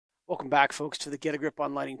Welcome back, folks, to the Get a Grip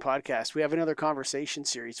on Lighting podcast. We have another conversation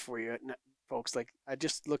series for you, folks. Like I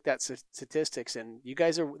just looked at statistics, and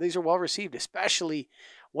these are well received, especially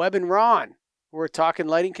Webb and Ron, who are talking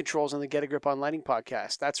lighting controls on the Get a Grip on Lighting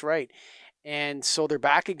podcast. That's right. And so they're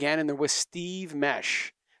back again, and they're with Steve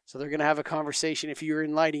Mesh. So they're going to have a conversation. If you're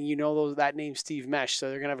in lighting, you know that name, Steve Mesh. So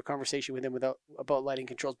they're going to have a conversation with him about lighting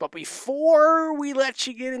controls. But before we let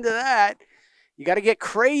you get into that, you got to get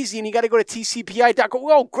crazy and you got to go to tcpi.com.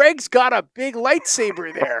 Whoa, Greg's got a big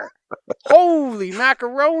lightsaber there. Holy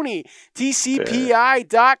macaroni.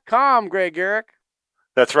 tcpi.com, Greg Eric.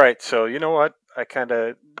 That's right. So you know what I kind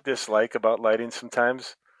of dislike about lighting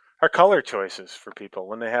sometimes? Are color choices for people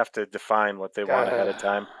when they have to define what they want ahead of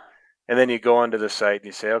time. And then you go onto the site and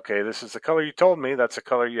you say, okay, this is the color you told me. That's the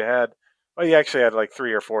color you had. Well, you actually had like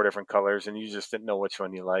 3 or 4 different colors and you just didn't know which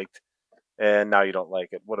one you liked. And now you don't like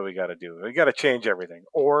it. What do we got to do? We got to change everything.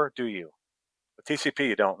 Or do you? With TCP,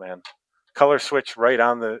 you don't, man. Color switch right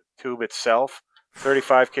on the tube itself.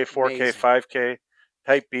 35K, 4K, Amazing. 5K,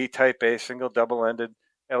 Type B, Type A, single double-ended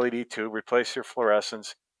LED tube. Replace your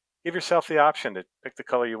fluorescence. Give yourself the option to pick the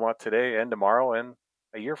color you want today and tomorrow and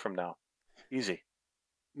a year from now. Easy.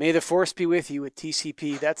 May the force be with you with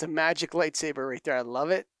TCP. That's a magic lightsaber right there. I love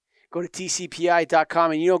it. Go to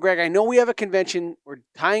tcpi.com. And Greg, I know we have a convention. We're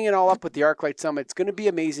tying it all up with the ArcLight Summit. It's going to be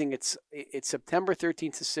amazing. It's September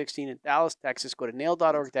 13th to 16th in Dallas, Texas. Go to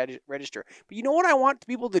nailed.org to register. But you know what I want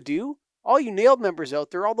people to do? All you NAILD members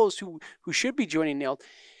out there, all those who should be joining NAILD,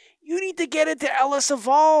 you need to get into LS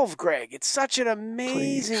Evolve, Greg. It's such an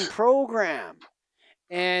amazing program.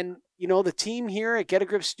 And, the team here at Get a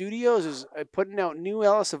Grip Studios is putting out new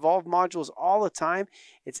LS Evolve modules all the time.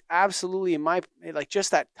 It's absolutely just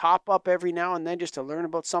that top up every now and then just to learn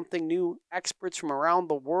about something new, experts from around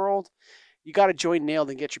the world. You got to join NAILD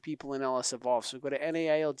and get your people in LS Evolve. So go to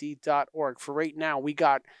naild.org. For right now, we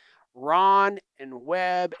got Ron and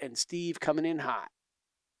Webb and Steve coming in hot.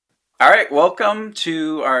 All right, welcome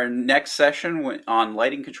to our next session on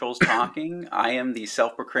lighting controls talking. I am the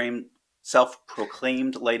self-proclaimed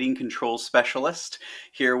lighting controls specialist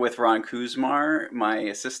here with Ron Kuzmar, my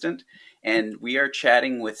assistant, and we are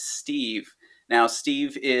chatting with Steve. Now,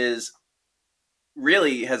 Steve has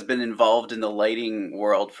been involved in the lighting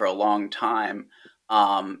world for a long time,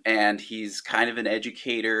 and he's kind of an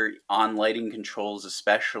educator on lighting controls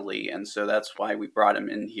especially, and so that's why we brought him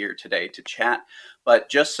in here today to chat. But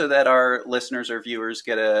just so that our listeners or viewers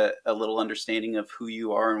get a little understanding of who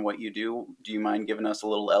you are and what you do you mind giving us a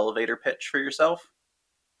little elevator pitch for yourself?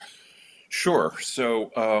 Sure.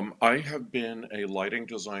 So I have been a lighting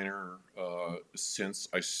designer since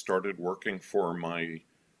I started working for my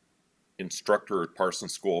instructor at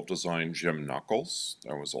Parsons School of Design, Jim Knuckles.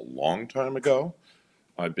 That was a long time ago.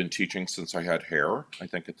 I've been teaching since I had hair. I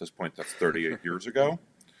think at this point that's 38 years ago.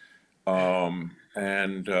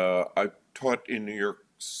 And I've taught in New York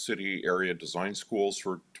City area design schools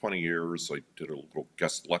for 20 years. I did a little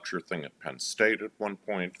guest lecture thing at Penn State at one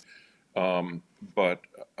point. But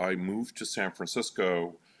I moved to San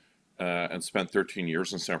Francisco and spent 13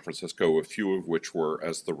 years in San Francisco, a few of which were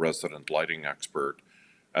as the resident lighting expert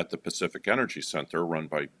at the Pacific Energy Center run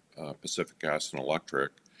by Pacific Gas and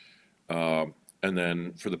Electric. And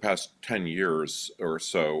then for the past 10 years or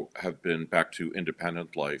so have been back to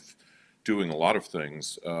independent life, doing a lot of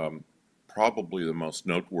things, probably the most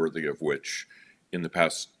noteworthy of which in the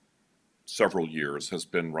past several years has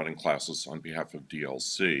been running classes on behalf of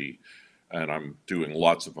DLC, and I'm doing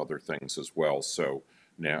lots of other things as well. So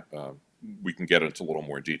now we can get into a little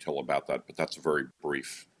more detail about that, but that's a very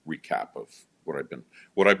brief recap of what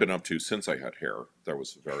I've been up to since I had hair. That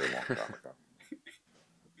was a very long time ago.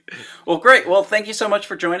 Well, great. Well, thank you so much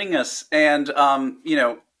for joining us. And,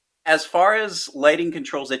 as far as lighting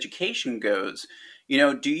controls education goes,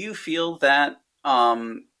 do you feel that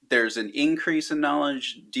there's an increase in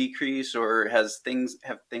knowledge, decrease, or have things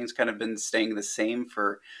kind of been staying the same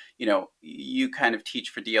for, you kind of teach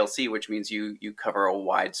for DLC, which means you cover a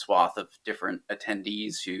wide swath of different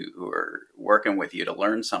attendees who are working with you to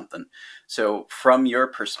learn something. So from your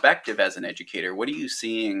perspective as an educator, what are you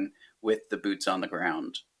seeing with the boots on the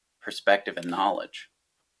ground perspective and knowledge?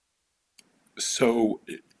 So,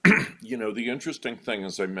 the interesting thing,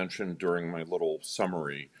 as I mentioned during my little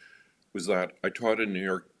summary, was that I taught in New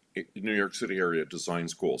York City area design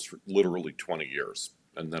schools for literally 20 years,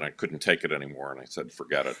 and then I couldn't take it anymore, and I said,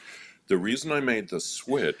 forget it. The reason I made the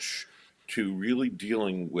switch to really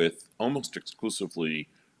dealing with almost exclusively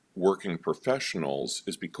working professionals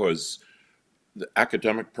is because the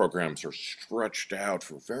academic programs are stretched out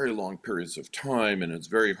for very long periods of time, and it's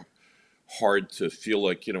very hard to feel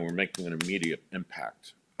like we're making an immediate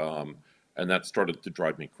impact. And that started to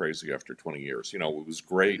drive me crazy after 20 years. You know, it was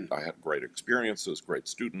great. Mhm. I had great experiences, great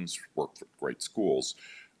students, worked at great schools.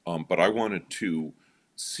 But I wanted to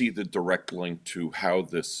see the direct link to how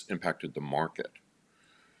this impacted the market.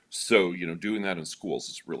 So, you know, doing that in schools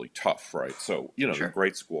is really tough, right? So, you know, the Sure.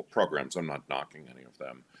 great school programs, I'm not knocking any of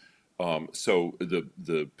them. So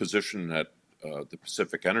the position at the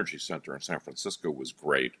Pacific Energy Center in San Francisco was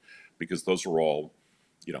great because those are all,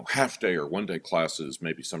 you know, half day or 1 day classes,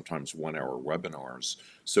 maybe sometimes 1 hour webinars.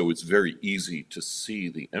 So it's very easy to see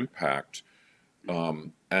the impact.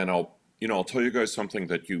 And I'll tell you guys something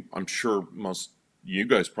that I'm sure most you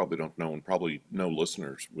guys probably don't know, and probably no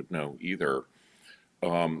listeners would know either.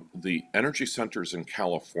 The energy centers in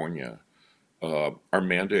California are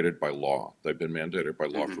mandated by law. They've been mandated by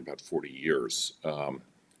law for Mhm. about 40 years.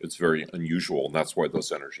 It's very unusual, and that's why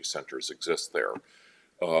those energy centers exist there.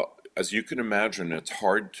 Uh, as you can imagine, it's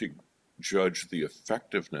hard to judge the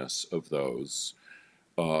effectiveness of those,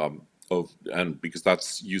 and because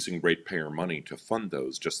that's using ratepayer money to fund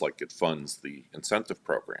those, just like it funds the incentive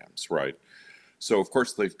programs, right? So, of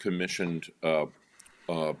course, they've commissioned uh,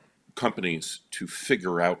 companies to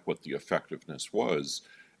figure out what the effectiveness was.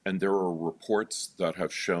 And there are reports that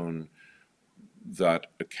have shown that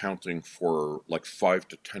accounting for like 5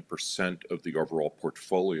 to 10% of the overall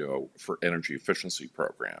portfolio for energy efficiency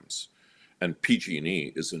programs. And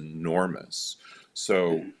PG&E is enormous.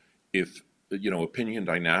 So Mhm. if Opinion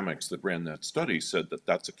Dynamics that ran that study said that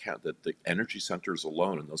that the energy centers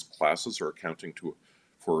alone and those classes are accounting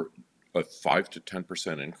for a 5 to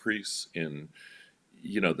 10% increase in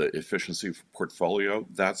the efficiency portfolio.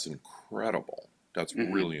 That's incredible. That's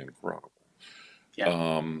Mhm. really incredible. Yeah.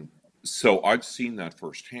 Um, so I've seen that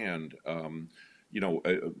firsthand.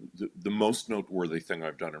 The most noteworthy thing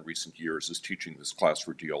I've done in recent years is teaching this class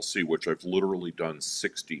for DLC, which I've literally done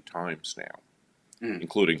 60 times now, Mhm.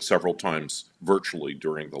 including several times virtually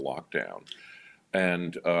during the lockdown.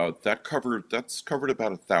 And that's covered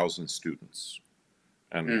about 1,000 students,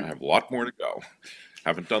 and I Mm. have a lot more to go.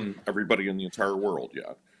 Haven't done everybody in the entire world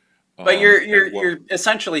yet. But you're And you're what you're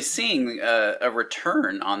essentially seeing a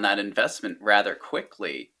return on that investment rather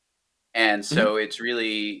quickly. And Mhm. so it's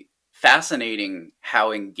really fascinating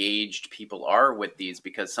how engaged people are with these,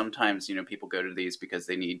 because sometimes, people go to these because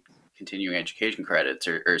they need continuing education credits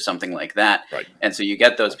or something like that. Right. And so you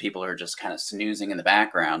get those people who are just kind of snoozing in the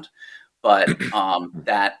background. But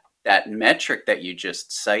that metric that you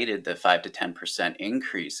just cited, the 5 to 10%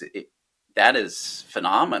 increase, that is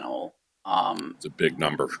phenomenal. It's a big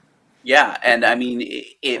number. Yeah, Big and I number. mean,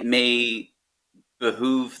 it may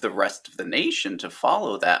behoove the rest of the nation to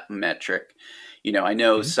follow that metric. I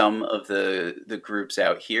know Mhm. some of the groups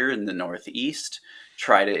out here in the Northeast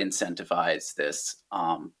try to incentivize this,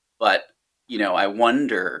 but I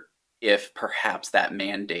wonder if perhaps that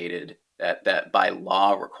mandated that by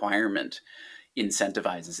law requirement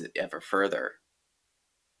incentivizes it ever further.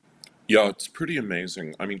 Yeah, it's pretty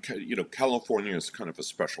amazing. I mean, California is kind of a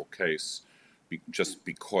special case just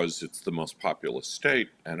because it's the most populous state,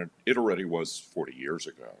 and it already was 40 years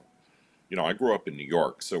ago. I grew up in New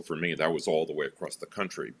York, so for me, that was all the way across the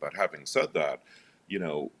country. But having said that,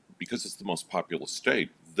 because it's the most populous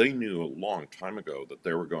state, they knew a long time ago that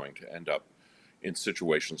they were going to end up in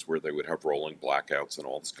situations where they would have rolling blackouts and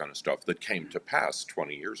all this kind of stuff that came to pass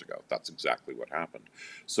 20 years ago. That's exactly what happened.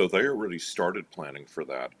 So they already started planning for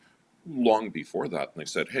that long before that. And they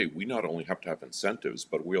said, hey, we not only have to have incentives,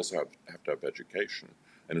 but we also have to have education.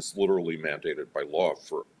 And it's literally mandated by law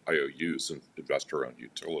for IOUs and investor owned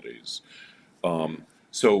utilities.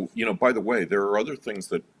 Mhm. By the way, there are other things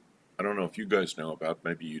that I don't know if you guys know about,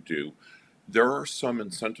 maybe you do. There are some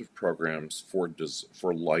incentive programs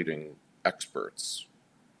for lighting experts,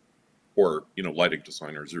 or lighting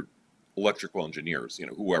designers or electrical engineers,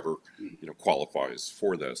 whoever Mhm. qualifies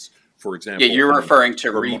for this. For Yeah, example, you're in referring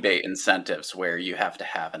to Vermont, rebate incentives where you have to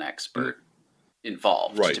have an expert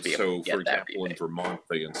involved to right. be able to So, for get that example, in rebate. Vermont,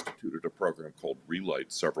 they instituted a program called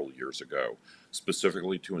Relight several years ago,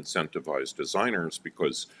 specifically to incentivize designers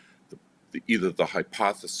because either the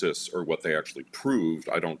hypothesis or what they actually proved,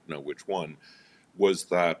 I don't know which one, was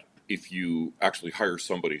that if you actually hire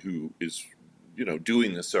somebody who is,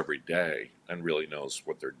 doing this every day and really knows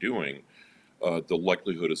what they're doing, the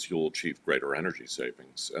likelihood is you'll achieve greater energy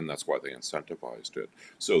savings, and that's why they incentivized it.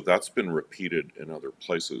 So that's been repeated in other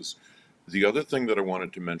places. The other thing that I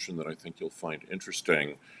wanted to mention that I think you'll find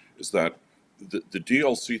interesting is that the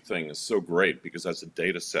DLC thing is so great because as a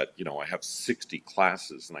data set, I have 60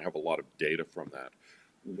 classes and I have a lot of data from that.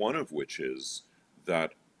 One of which is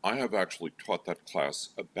that I have actually taught that class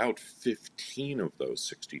about 15 of those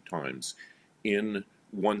 60 times in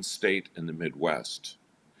one state in the Midwest.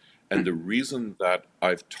 And the reason that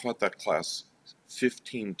I've taught that class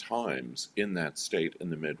 15 times in that state in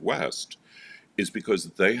the Midwest is because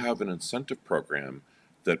they have an incentive program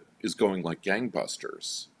that is going like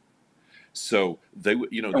gangbusters. So they,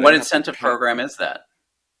 you know, And they what have to incentive pay. program is that?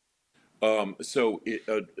 So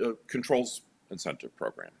a controls incentive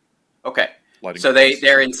program, Okay. lighting So controls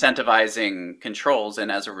they're incentive. incentivizing controls,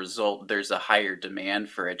 and as a result, there's a higher demand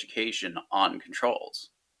for education on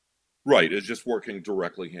controls. Right, it's just working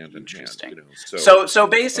directly hand in hand, Interesting. you know. So Uh,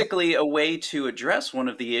 basically, a way to address one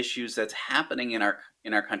of the issues that's happening in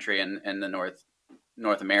our country and the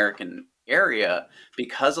North American area,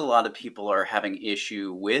 because a lot of people are having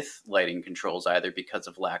issue with lighting controls, either because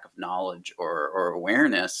of lack of knowledge or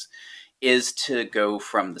awareness, is to go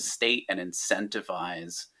from the state and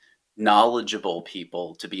incentivize knowledgeable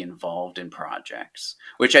people to be involved in projects,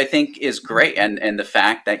 which I think is great. And the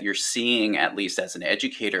fact that you're seeing, at least as an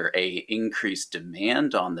educator, a increased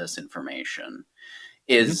demand on this information mhm.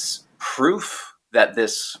 is proof that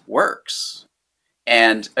this works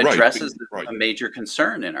and Right, addresses right, a major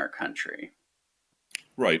concern in our country.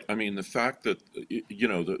 right. I mean, the fact that, you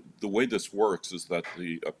know, the way this works is that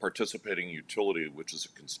the participating utility, which is a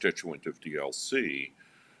constituent of DLC,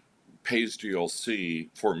 pays DLC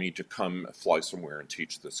for me to come fly somewhere and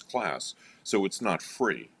teach this class. So it's not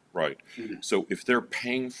free, right? Mhm. So if they're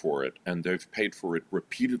paying for it and they've paid for it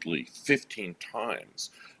repeatedly 15 times,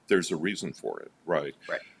 there's a reason for it, right?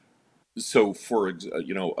 Right. So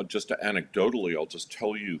you know, just anecdotally, I'll just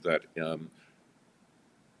tell you that,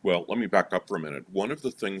 well, let me back up for a minute. One of the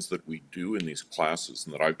things that we do in these classes,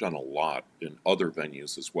 and that I've done a lot in other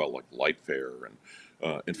venues as well, like Light Fair, and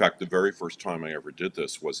in fact, the very first time I ever did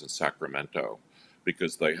this was in Sacramento,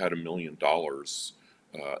 because they had $1 million.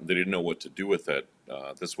 They didn't know what to do with it.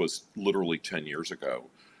 This was literally 10 years ago.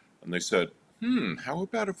 And they said, how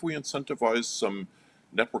about if we incentivize some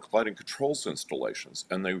network lighting controls installations?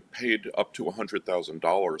 And they paid up to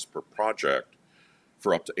 $100,000 per project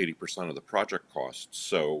for up to 80% of the project costs.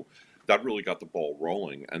 So that really got the ball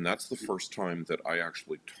rolling. And that's the first time that I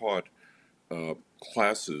actually taught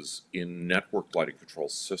classes in network lighting control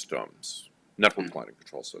systems,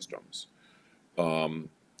 um,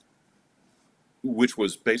 which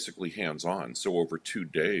was basically hands-on. So over 2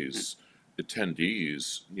 days,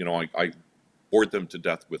 attendees, you know, I bored them to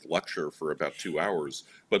death with lecture for about 2 hours,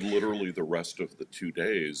 but literally the rest of the 2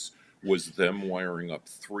 days was them wiring up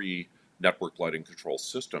 3 network lighting control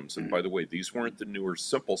systems. And by the way, these weren't the newer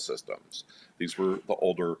simple systems. These were the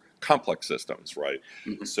older complex systems, right?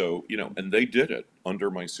 Mhm. So, you know, and they did it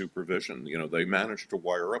under my supervision. You know, they managed to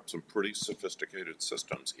wire up some pretty sophisticated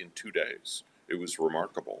systems in 2 days. It was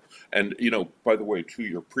remarkable. And, you know, by the way, to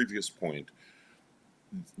your previous point,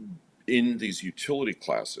 in these utility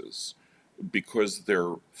classes, because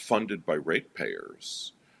they're funded by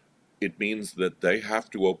ratepayers, it means that they have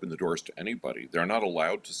to open the doors to anybody. They're not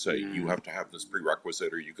allowed to say, you have to have this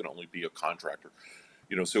prerequisite or you can only be a contractor.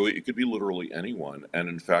 You know, so it could be literally anyone. And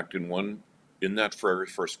in fact, in that very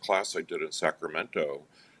first class I did in Sacramento,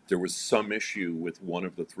 there was some issue with one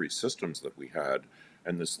of the 3 systems that we had.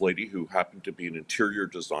 And this lady, who happened to be an interior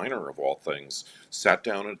designer of all things, sat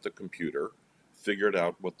down at the computer, figured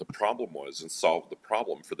out what the problem was, and solved the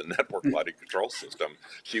problem for the network lighting control system.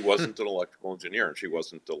 She wasn't an electrical engineer, and she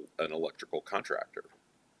wasn't an electrical contractor.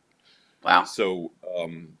 Wow. So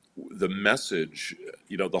the message,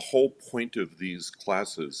 you know, the whole point of these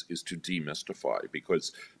classes is to demystify,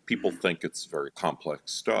 because people think it's very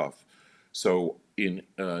complex stuff. So in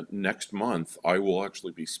next month, I will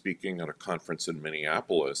actually be speaking at a conference in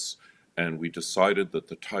Minneapolis, and we decided that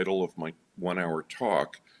the title of my 1-hour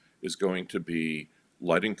talk is going to be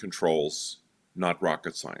Lighting Controls, Not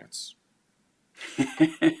Rocket Science.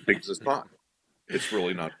 Because it's not. It's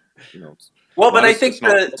really not, you know, Well, but I it's think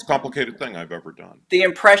not the most complicated thing I've ever done. the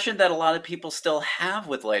impression that a lot of people still have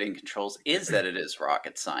with lighting controls is that it is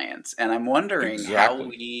rocket science. And I'm wondering how Exactly.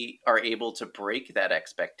 we are able to break that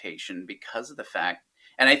expectation because of the fact,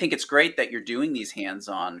 and I think it's great that you're doing these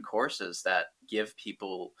hands-on courses that give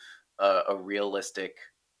people a realistic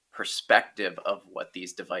perspective of what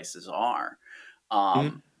these devices are.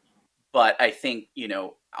 Mhm. But I think,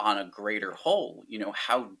 on a greater whole,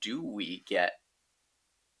 how do we get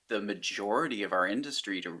the majority of our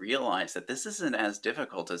industry to realize that this isn't as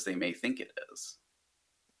difficult as they may think it is?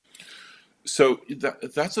 So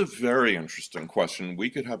that's a very interesting question. We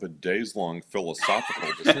could have a days-long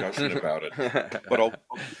philosophical discussion about it, but I'll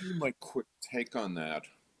give you my quick take on that,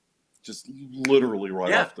 just literally right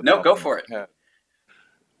Yeah, off the no, top go of my for it. head.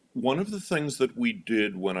 One of the things that we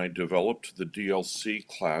did when I developed the DLC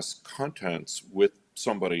class contents with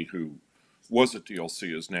somebody who was at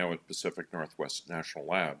DLC, is now at Pacific Northwest National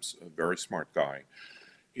Labs, a very smart guy,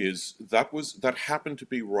 that happened to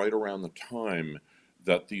be right around the time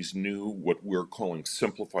that these new, what we're calling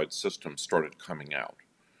simplified systems, started coming out.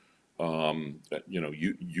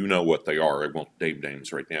 You know what they are. I won't name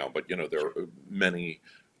names right now, but there are many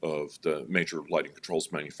of the major lighting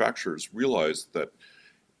controls manufacturers realized that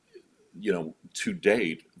to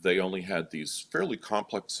date they only had these fairly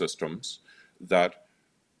complex systems that,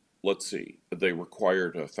 let's see, they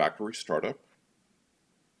required a factory startup,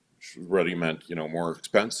 which already meant more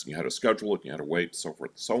expense, and you had to schedule it, and you had to wait, so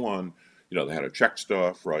forth and so on. They had to check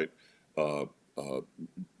stuff, right? Uh, uh,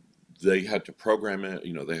 they had to program it,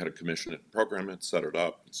 they had to commission it, program it, set it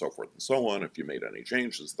up, and so forth and so on. If you made any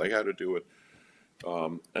changes, they had to do it.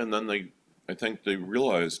 And then I think they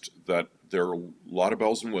realized that there are a lot of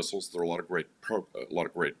bells and whistles. There are a lot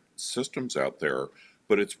of great systems out there,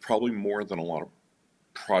 but it's probably more than a lot of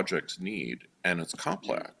projects need, and it's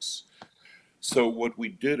complex. So what we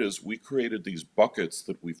did is we created these buckets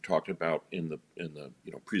that we've talked about in the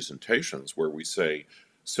presentations, where we say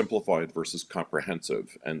simplified versus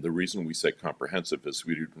comprehensive. And the reason we say comprehensive is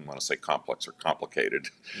we didn't want to say complex or complicated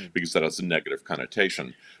because that has a negative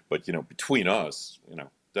connotation. But between us,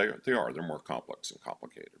 they're more complex and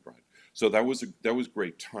complicated, right? So that was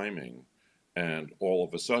great timing. And all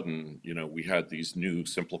of a sudden, we had these new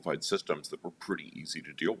simplified systems that were pretty easy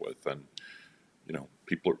to deal with. And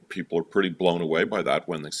people are pretty blown away by that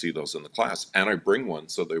when they see those in the class. And I bring one,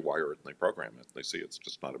 so they wire it and they program it. They see it's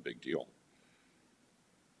just not a big deal.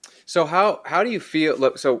 So how do you feel?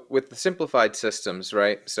 Look, so with the simplified systems,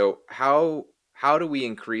 right? So how do we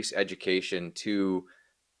increase education to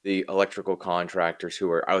the electrical contractors who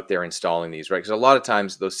are out there installing these, right? Because a lot of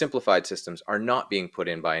times those simplified systems are not being put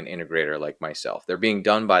in by an integrator like myself. They're being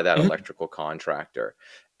done by that electrical contractor.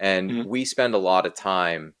 And we spend a lot of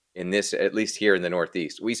time in this, at least here in the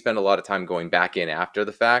Northeast, we spend a lot of time going back in after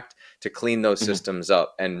the fact to clean those systems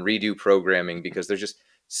up and redo programming, because there's just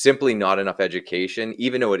simply not enough education,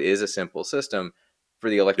 even though it is a simple system, for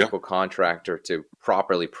the electrical contractor to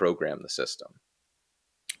properly program the system.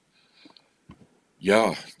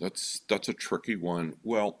 Yeah, that's a tricky one.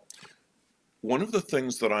 Well, one of the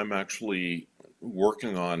things that I'm actually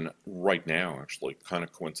working on right now, actually kind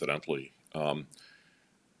of coincidentally,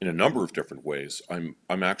 in a number of different ways,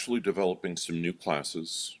 I'm actually developing some new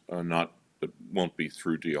classes, that won't be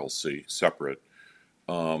through DLC, separate.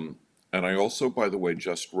 And I also, by the way,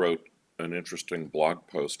 just wrote an interesting blog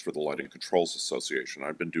post for the Lighting Controls Association.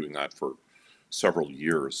 I've been doing that for several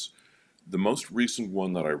years. The most recent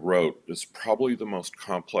one that I wrote is probably the most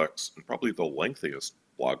complex and probably the lengthiest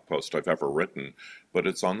blog post I've ever written, but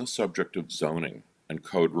it's on the subject of zoning and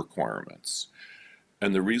code requirements.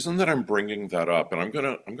 And the reason that I'm bringing that up, and I'm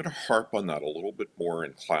gonna harp on that a little bit more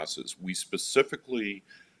in classes, we specifically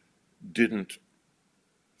didn't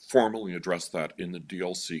formally address that in the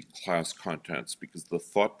DLC class contents because the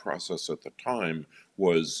thought process at the time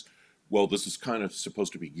was, well, this is kind of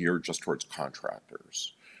supposed to be geared just towards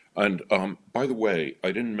contractors. And by the way,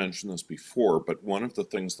 I didn't mention this before, but one of the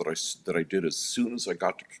things that I did as soon as I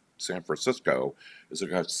got to San Francisco is I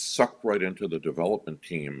got sucked right into the development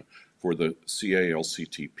team for the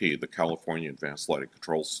CALCTP, the California Advanced Lighting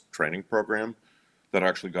Controls Training Program, that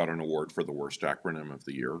actually got an award for the worst acronym of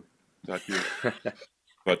the year that year.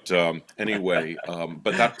 But anyway,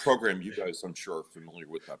 but that program, you guys, I'm sure, are familiar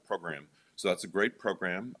with that program. So that's a great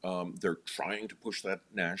program. They're trying to push that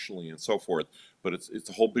nationally and so forth, but it's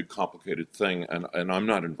a whole big complicated thing, and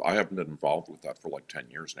I haven't been involved with that for like 10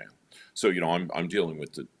 years now. So I'm dealing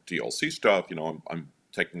with the DLC stuff. I'm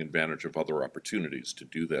taking advantage of other opportunities to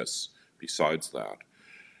do this besides that,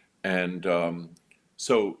 and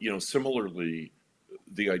so similarly,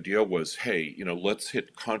 the idea was, hey, let's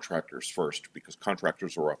hit contractors first because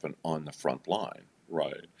contractors are often on the front line,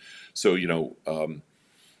 right? So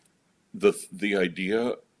the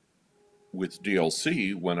idea with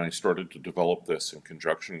DLC, when I started to develop this in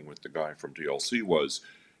conjunction with the guy from DLC, was,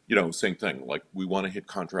 same thing. Like, we want to hit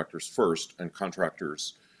contractors first, and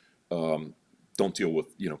contractors don't deal with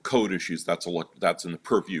code issues. That's in the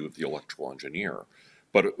purview of the electrical engineer.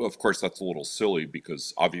 But of course, that's a little silly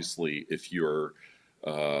because obviously, if you're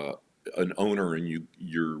an owner and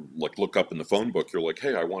you're like look up in the phone book, you're like,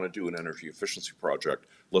 hey, I want to do an energy efficiency project.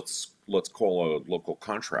 Let's call a local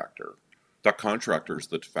contractor. That contractor is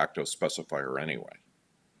the de facto specifier anyway.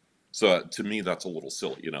 So to me, that's a little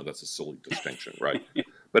silly. That's a silly distinction, right?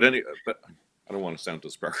 But I don't want to sound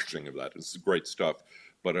disparaging of that. It's great stuff.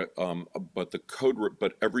 But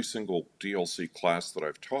but every single DLC class that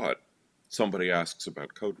I've taught, somebody asks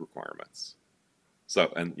about code requirements. So,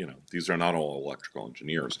 and these are not all electrical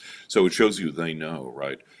engineers. So it shows you they know,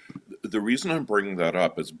 right? The reason I'm bringing that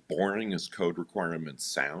up, as boring as code requirements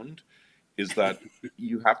sound, is that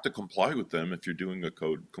you have to comply with them if you're doing a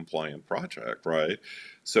code compliant project, right?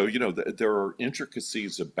 So, there are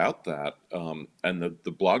intricacies about that. And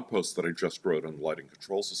the blog post that I just wrote on the Lighting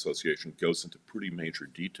Controls Association goes into pretty major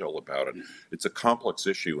detail about it. It's a complex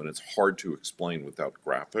issue and it's hard to explain without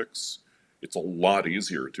graphics. It's a lot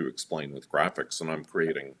easier to explain with graphics. And I'm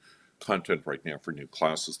creating content right now for new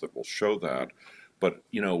classes that will show that. But,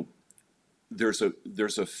 there's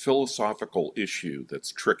a philosophical issue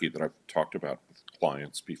that's tricky that I've talked about with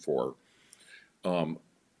clients before.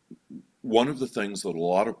 One of the things that a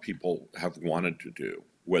lot of people have wanted to do,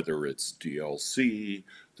 whether it's DLC,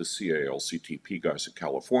 the CALCTP guys in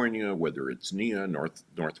California, whether it's NEA,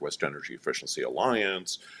 Northwest Energy Efficiency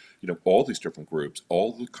Alliance, all these different groups,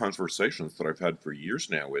 all the conversations that I've had for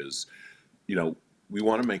years now is, we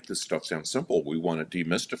want to make this stuff sound simple. We want to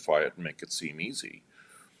demystify it and make it seem easy.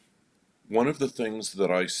 One of the things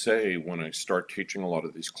that I say when I start teaching a lot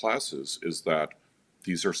of these classes is that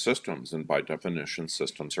these are systems, and by definition,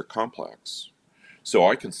 systems are complex. So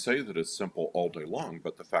I can say that it's simple all day long,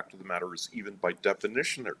 but the fact of the matter is, even by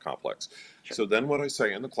definition, they're complex. Sure. So then what I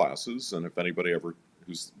say in the classes, and if anybody ever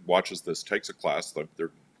who watches this takes a class,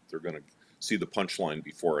 they're going to see the punchline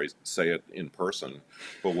before I say it in person.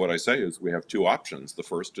 But what I say is we have two options. The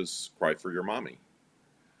first is cry for your mommy.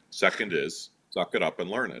 Second is suck it up and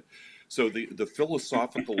learn it. So the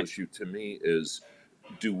philosophical issue to me is,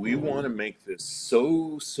 do we want to make this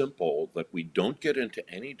so simple that we don't get into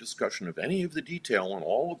any discussion of any of the detail and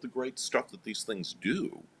all of the great stuff that these things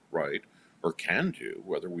do, right? Or can do,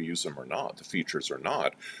 whether we use them or not, the features or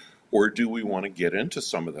not? Or do we want to get into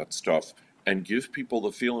some of that stuff and give people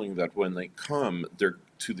the feeling that when they come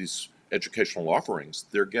to these educational offerings,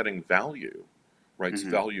 they're getting value, right? It's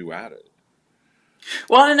value added.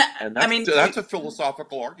 Well, and that's, I mean, that's a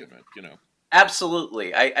philosophical argument,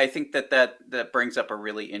 Absolutely. I think that brings up a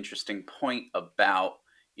really interesting point about,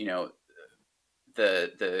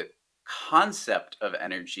 the concept of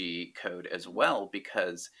energy code as well,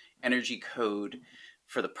 because energy code,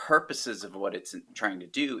 for the purposes of what it's trying to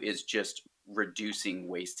do, is just reducing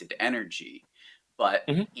wasted energy. But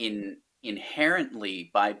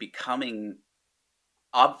inherently, by becoming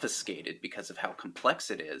obfuscated because of how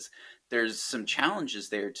complex it is, there's some challenges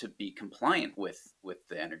there to be compliant with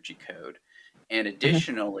the energy code. And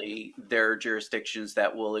additionally, there are jurisdictions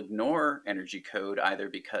that will ignore energy code either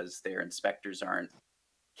because their inspectors aren't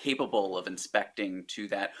capable of inspecting to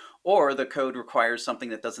that, or the code requires something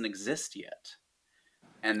that doesn't exist yet,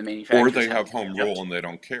 and the manufacturers or they have home rule and they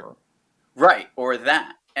don't care, right? Or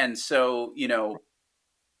that. And so,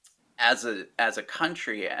 as a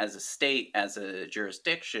country, as a state, as a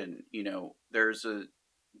jurisdiction, there's a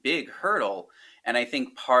big hurdle. And I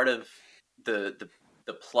think part of the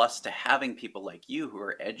plus to having people like you who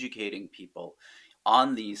are educating people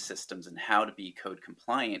on these systems and how to be code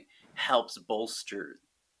compliant helps bolster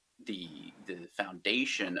the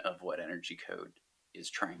foundation of what energy code is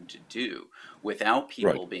trying to do. Without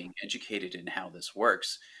people being educated in how this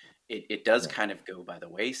works, it does kind of go by the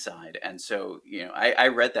wayside. And so, I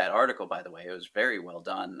read that article, by the way. It was very well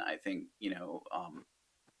done. I think,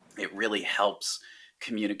 it really helps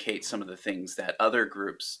communicate some of the things that other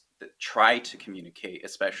groups that try to communicate,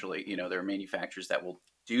 especially, there are manufacturers that will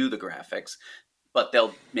do the graphics, but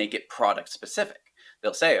they'll make it product specific.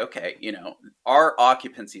 They'll say, okay, our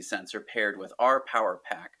occupancy sensor paired with our power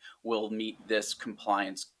pack will meet this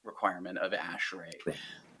compliance requirement of ASHRAE. Right.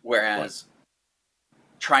 Whereas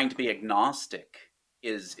trying to be agnostic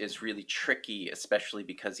is really tricky, especially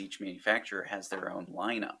because each manufacturer has their own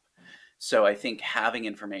lineup. So I think having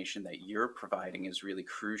information that you're providing is really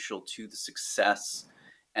crucial to the success.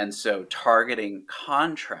 And so targeting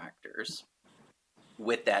contractors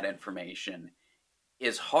with that information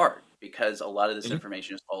is hard, because a lot of this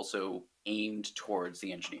information is also aimed towards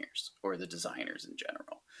the engineers or the designers in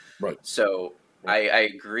general. Right. So I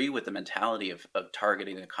agree with the mentality of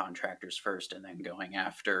targeting the contractors first and then going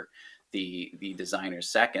after the designers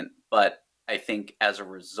second. But I think as a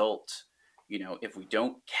result, if we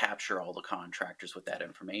don't capture all the contractors with that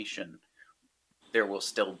information, there will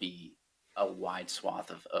still be a wide swath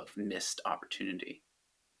of missed opportunity.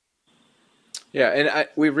 Yeah, and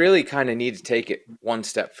we really kind of need to take it one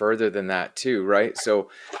step further than that too, right? So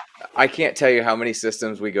I can't tell you how many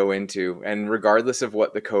systems we go into, and regardless of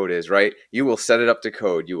what the code is, right? You will set it up to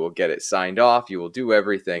code, you will get it signed off, you will do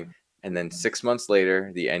everything, and then 6 months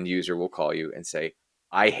later, the end user will call you and say,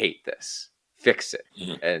 I hate this. fix it.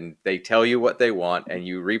 And they tell you what they want, and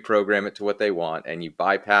you reprogram it to what they want, and you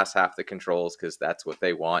bypass half the controls because that's what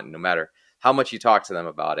they want. And no matter how much you talk to them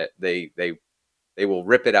about it, they will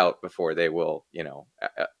rip it out before they will,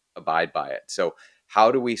 abide by it. So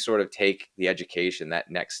how do we sort of take the education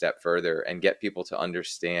that next step further and get people to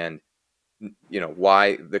understand,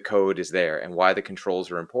 why the code is there and why the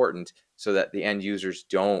controls are important, so that the end users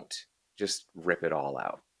don't just rip it all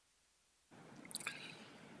out?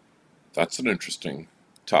 That's an interesting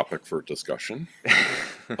topic for discussion.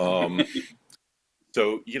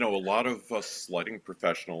 So, a lot of us lighting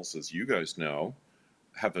professionals, as you guys know,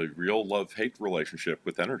 have a real love-hate relationship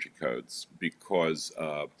with energy codes because,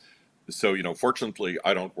 fortunately,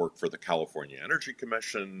 I don't work for the California Energy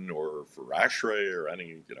Commission or for ASHRAE or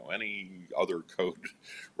any other code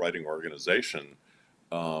writing organization.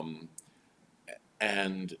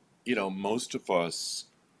 And, most of us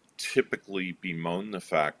typically bemoan the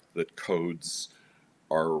fact that codes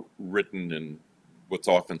are written in what's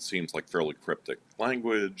often seems like fairly cryptic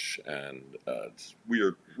language and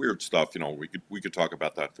weird stuff. We could talk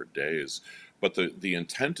about that for days, but the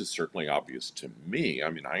intent is certainly obvious to me.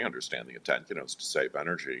 I mean, I understand the intent, is to save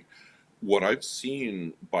energy. What I've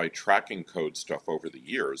seen by tracking code stuff over the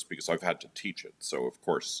years, because I've had to teach it, so of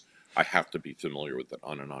course I have to be familiar with it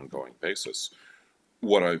on an ongoing basis.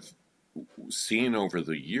 What I've seen over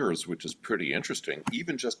the years, which is pretty interesting,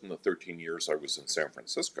 even just in the 13 years I was in San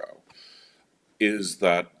Francisco, is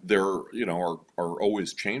that there, are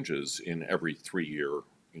always changes in every 3-year,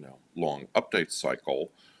 long update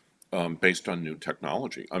cycle based on new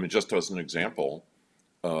technology. I mean, just as an example,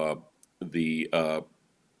 the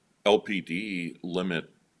LPD limit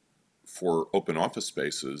for open office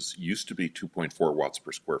spaces used to be 2.4 watts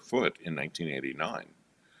per square foot in 1989.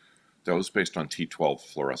 That was based on T12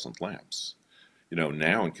 fluorescent lamps.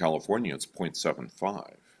 Now in California, it's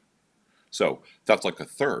 0.75. So that's like a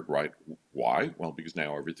third, right? Why? Well, because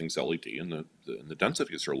now everything's LED and the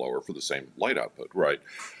densities are lower for the same light output, right?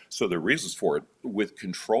 So there are reasons for it. With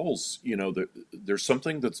controls, there's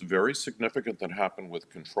something that's very significant that happened with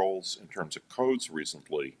controls in terms of codes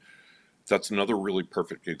recently. That's another really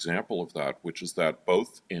perfect example of that, which is that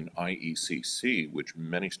both in IECC, which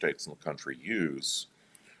many states in the country use,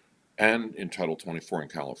 and in Title 24 in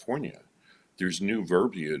California, there's new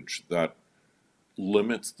verbiage that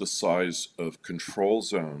limits the size of control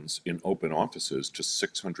zones in open offices to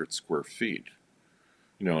 600 square feet.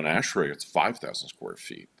 In ASHRAE, it's 5,000 square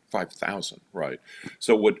feet, 5,000, right?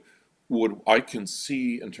 So what I can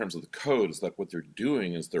see in terms of the code is that what they're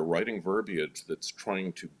doing is they're writing verbiage that's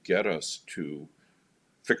trying to get us to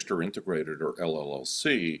fixture integrated or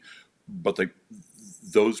LLLC, but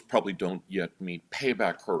those probably don't yet meet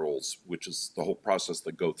payback hurdles, which is the whole process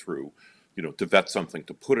they go through, to vet something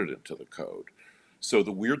to put it into the code. So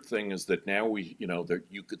the weird thing is that now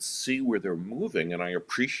you could see where they're moving, and I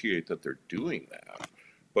appreciate that they're doing that,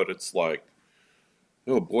 but it's like,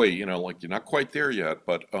 oh boy, like you're not quite there yet.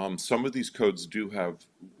 But some of these codes do have,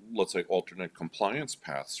 let's say, alternate compliance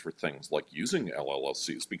paths for things like using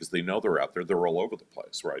LLCs because they know they're out there, they're all over the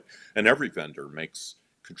place, right? And every vendor makes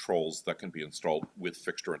controls that can be installed with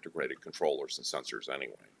fixture integrated controllers and sensors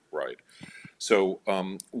anyway, right? So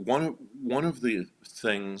one of the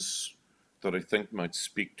things that I think might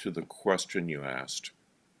speak to the question you asked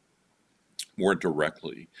more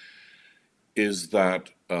directly is that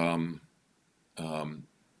one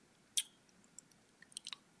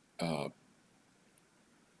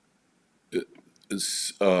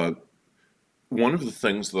of the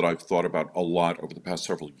things that I've thought about a lot over the past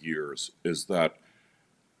several years is that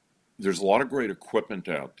there's a lot of great equipment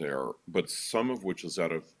out there, but some of which is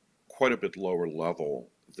at a quite a bit lower level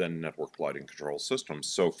than network lighting control systems.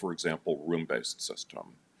 So, for example, room-based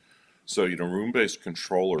system. So, room-based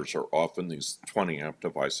controllers are often these 20 amp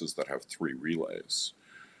devices that have 3 relays.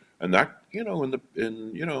 And that,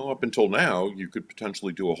 up until now, you could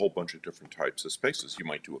potentially do a whole bunch of different types of spaces. You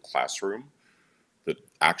might do a classroom that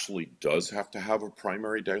actually does have to have a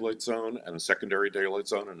primary daylight zone and a secondary daylight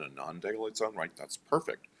zone and a non-daylight zone, right? That's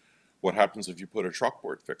perfect. What happens if you put a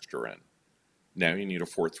chalkboard fixture in? Now you need a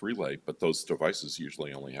 4th relay, but those devices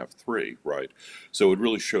usually only have 3, right? So it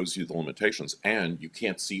really shows you the limitations, and you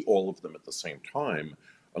can't see all of them at the same time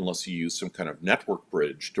unless you use some kind of network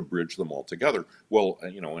bridge to bridge them all together. Well,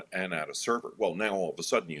 and add a server. Well, now all of a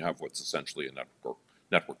sudden you have what's essentially a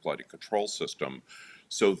network lighting control system.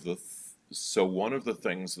 So one of the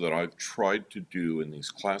things that I've tried to do in these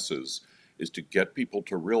classes is to get people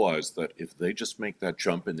to realize that if they just make that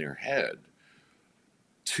jump in their head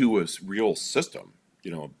to a real system,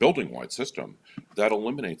 a building-wide system, that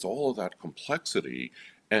eliminates all of that complexity.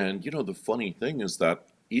 And, the funny thing is that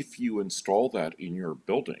if you install that in your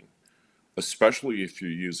building, especially if you're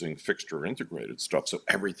using fixture integrated stuff, so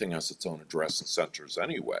everything has its own address and sensors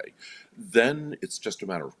anyway, then it's just a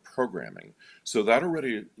matter of programming. So that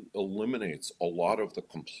already eliminates a lot of the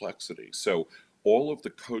complexity. So all of the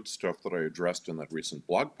code stuff that I addressed in that recent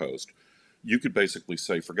blog post, you could basically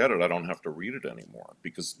say, forget it, I don't have to read it anymore,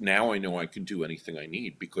 because now I know I can do anything I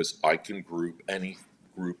need because I can group any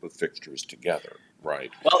group of fixtures together, right?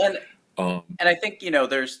 Well, Um, and I think,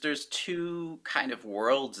 there's two kind of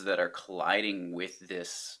worlds that are colliding with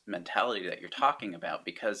this mentality that you're talking about,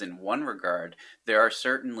 because in one regard, there are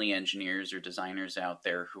certainly engineers or designers out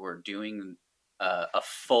there who are doing a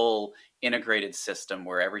full integrated system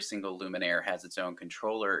where every single luminaire has its own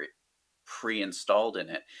controller pre-installed in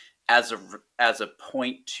it as a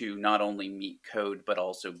point to not only meet code but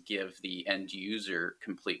also give the end user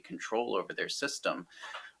complete control over their system,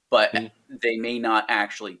 but they may not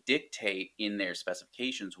actually dictate in their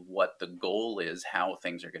specifications what the goal is, how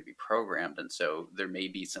things are going to be programmed. And so there may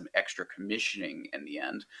be some extra commissioning in the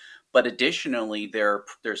end. But additionally,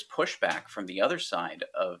 there's pushback from the other side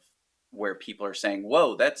of where people are saying,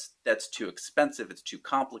 whoa, that's too expensive, it's too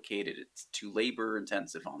complicated, it's too labor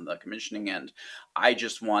intensive on the commissioning end. I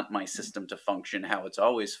just want my system to function how it's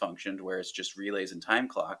always functioned, where it's just relays and time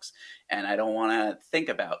clocks, and I don't want to think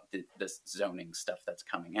about this zoning stuff that's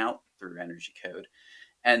coming out through energy code.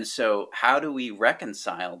 And so how do we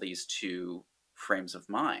reconcile these two frames of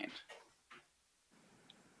mind?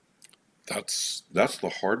 that's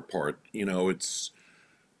the hard part.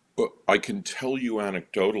 I can tell you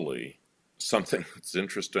anecdotally something that's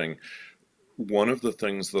interesting. One of the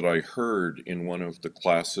things that I heard in one of the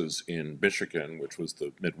classes in Michigan, which was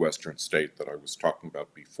the Midwestern state that I was talking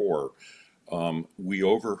about before, we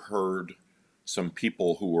overheard some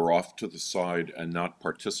people who were off to the side and not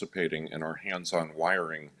participating in our hands-on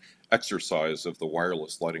wiring exercise of the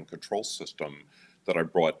wireless lighting control system that I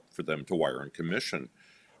brought for them to wire and commission.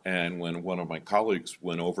 And when one of my colleagues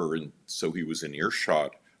went over, and so he was in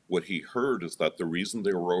earshot, what he heard is that the reason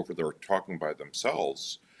they were over there talking by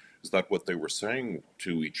themselves is that what they were saying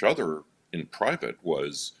to each other in private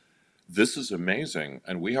was, this is amazing,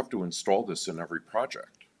 and we have to install this in every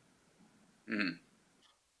project. Mm.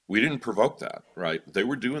 We didn't provoke that, right? They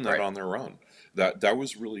were doing that Right. on their own. That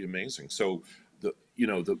was really amazing. So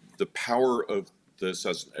the power of this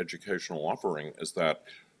as an educational offering is that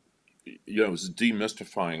it's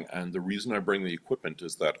demystifying. And the reason I bring the equipment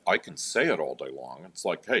is that I can say it all day long. It's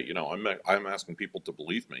like, hey, I'm asking people to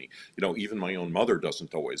believe me. Even my own mother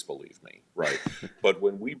doesn't always believe me, right? But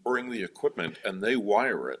when we bring the equipment and they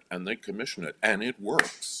wire it and they commission it and it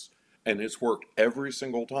works, and it's worked every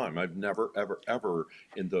single time. I've never, ever, ever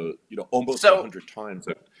in the almost So 100 times,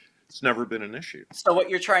 it's never been an issue. So what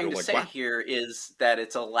you're trying They're to like, say wow. here is that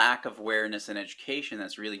it's a lack of awareness and education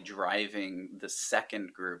that's really driving the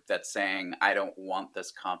second group that's saying, I don't want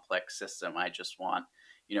this complex system. I just want,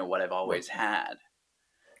 what I've always Right. had.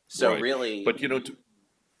 So Right. really, But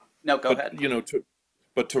no, go ahead.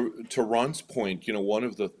 to Ron's point, one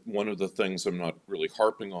of the things I'm not really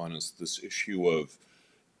harping on is this issue of,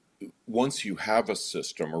 once you have a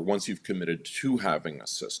system, or once you've committed to having a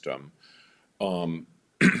system, um,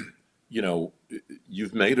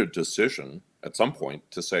 you've made a decision at some point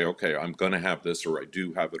to say, okay, I'm going to have this, or I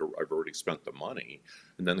do have it, or I've already spent the money.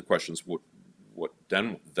 And then the question is, what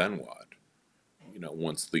then what?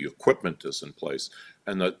 Once the equipment is in place,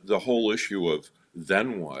 and the whole issue of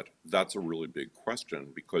then what, that's a really big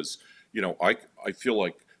question, because I feel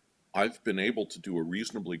like I've been able to do a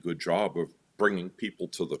reasonably good job of bringing people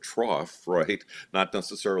to the trough, right? Not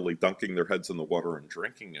necessarily dunking their heads in the water and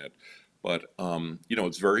drinking it, but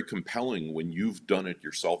it's very compelling when you've done it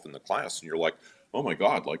yourself in the class, and you're like, oh my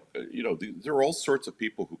God, like there are all sorts of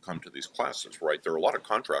people who come to these classes, right? There are a lot of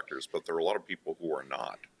contractors, but there are a lot of people who are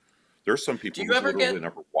not. There's some Do people you who've ever literally get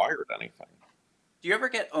never wired anything. do you ever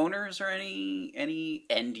get owners or any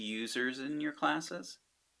end users in your classes?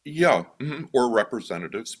 Yeah, or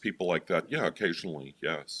representatives, people like that. Yeah, occasionally,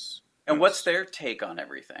 yes, And what's yes. their take on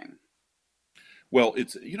everything? Well,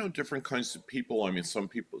 it's different kinds of people. I mean, some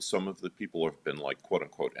of the people have been like quote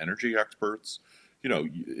unquote energy experts.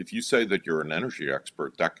 If you say that you're an energy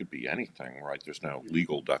expert, that could be anything, right? There's no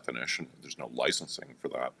legal definition. There's no licensing for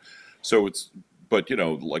that. So but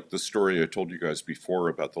like the story I told you guys before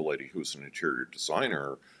about the lady who's an interior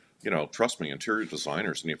designer. Trust me, interior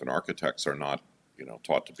designers and even architects are not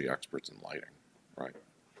taught to be experts in lighting, right?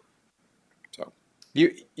 So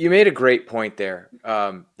You made a great point there,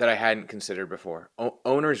 that I hadn't considered before.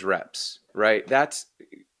 Owners reps, right? That's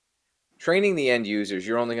training the end users,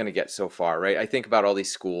 you're only going to get so far, right? I think about all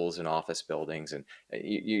these schools and office buildings, and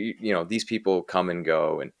these people come and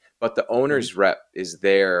go, but the owner's rep is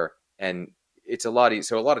there, and it's a lot easier.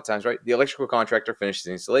 So a lot of times, right, the electrical contractor finishes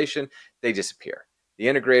the installation, they disappear. The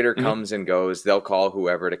integrator comes and goes. They'll call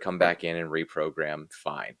whoever to come back in and reprogram.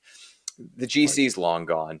 Fine. The GC's long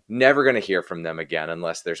gone. Never going to hear from them again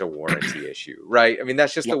unless there's a warranty issue, right? I mean,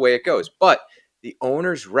 that's just the way it goes. But the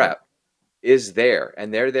owner's rep is there,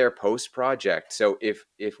 and they're there post-project. So if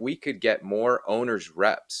we could get more owners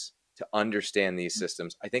reps to understand these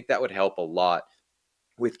systems, I think that would help a lot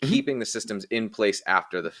with keeping the systems in place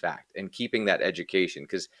after the fact and keeping that education,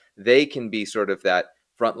 because they can be sort of that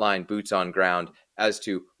frontline boots on ground as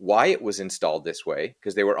to why it was installed this way,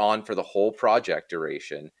 because they were on for the whole project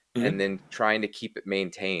duration, and then trying to keep it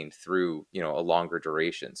maintained through a longer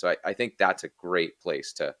duration. So I think that's a great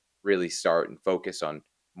place to really start and focus on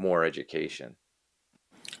more education.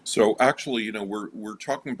 So actually, we're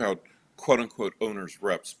talking about quote unquote owners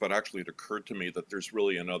reps, but actually it occurred to me that there's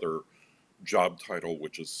really another job title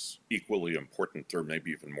which is equally important, or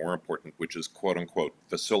maybe even more important, which is quote unquote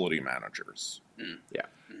facility managers. Yeah.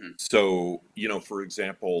 So, for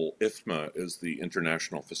example, IFMA is the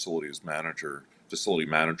International Facility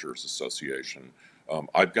Managers Association.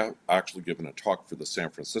 I've actually given a talk for the San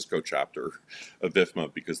Francisco chapter of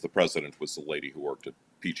IFMA because the president was the lady who worked at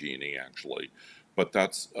PG&E actually. But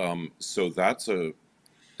that's a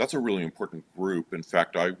really important group. In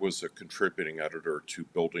fact, I was a contributing editor to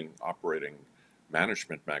Building Operating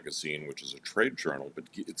Management magazine, which is a trade journal, but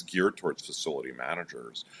it's geared towards facility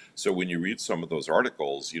managers. So when you read some of those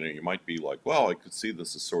articles, you might be like, well, I could see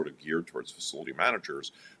this is sort of geared towards facility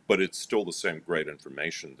managers, but it's still the same great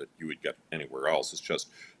information that you would get anywhere else. It's just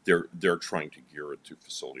they're trying to gear it to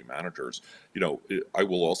facility managers. I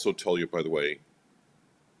will also tell you, by the way,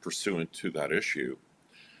 pursuant to that issue,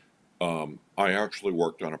 I actually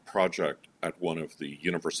worked on a project at one of the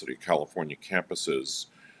University of California campuses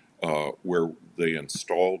where they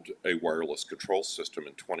installed a wireless control system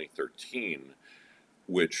in 2013,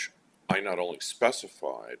 which I not only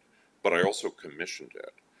specified, but I also commissioned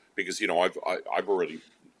it. Because,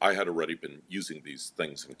 I had already been using these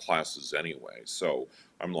things in classes anyway. So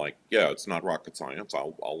I'm like, yeah, it's not rocket science.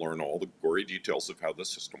 I'll learn all the gory details of how this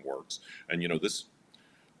system works. And,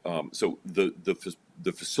 so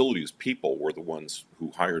the facilities people were the ones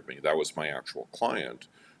who hired me. That was my actual client.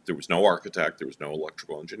 There was no architect. There was no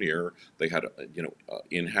electrical engineer. They had,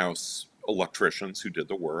 in-house electricians who did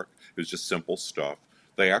the work. It was just simple stuff.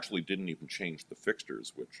 They actually didn't even change the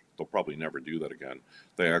fixtures, which they'll probably never do that again.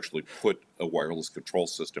 They actually put a wireless control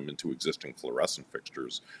system into existing fluorescent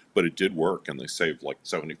fixtures, but it did work, and they saved like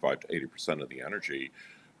 75 to 80% of the energy.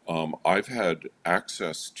 I've had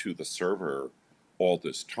access to the server all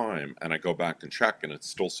this time, and I go back and check, and it's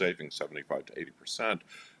still saving 75 to 80%,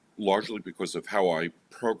 largely because of how I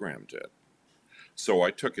programmed it. So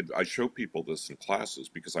I show people this in classes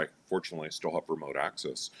because fortunately I still have remote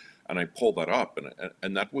access, and I pull that up,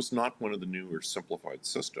 and that was not one of the newer simplified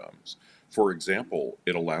systems. For example,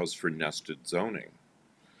 it allows for nested zoning.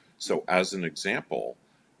 So as an example,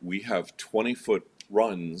 we have 20-foot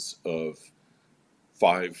runs of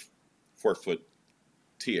 4-foot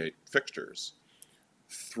T8 fixtures.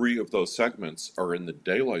 3 of those segments are in the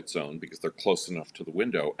daylight zone because they're close enough to the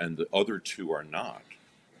window, and the other 2 are not.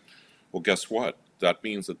 Well, guess what? That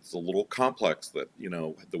means it's a little complex that,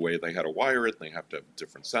 the way they had to wire it, they have to have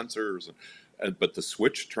different sensors, but the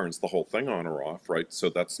switch turns the whole thing on or off, right? So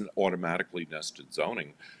that's an automatically nested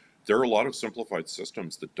zoning. There are a lot of simplified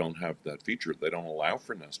systems that don't have that feature. They don't allow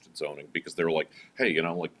for nested zoning because they're like, hey,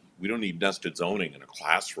 we don't need nested zoning in a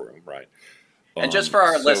classroom, right? And just for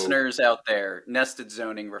our listeners out there, nested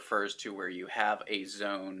zoning refers to where you have a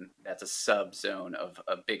zone that's a subzone of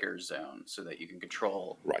a bigger zone so that you can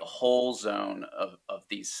control the whole zone of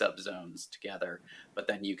these subzones together, but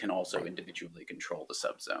then you can also individually control the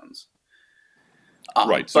subzones.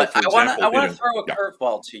 Right. So but I want to throw a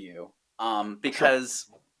curveball to you because,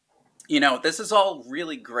 this is all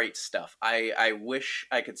really great stuff. I wish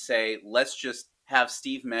I could say, let's just have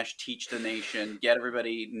Steve Mesh teach the nation, get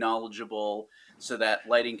everybody knowledgeable so that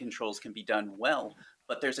lighting controls can be done well.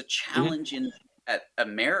 But there's a challenge at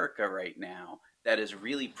America right now that is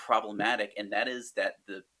really problematic, and that is that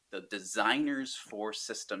the designers for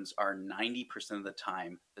systems are 90% of the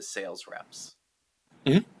time the sales reps,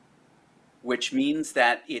 which means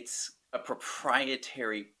that it's a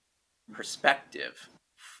proprietary perspective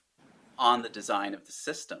on the design of the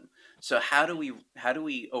system. So how do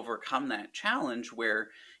we overcome that challenge where,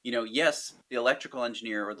 yes, the electrical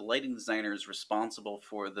engineer or the lighting designer is responsible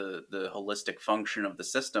for the holistic function of the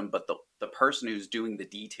system, but the person who's doing the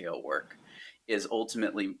detail work is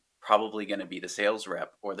ultimately probably going to be the sales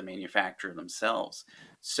rep or the manufacturer themselves.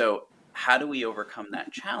 So how do we overcome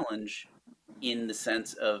that challenge in the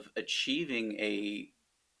sense of achieving a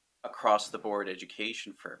across the board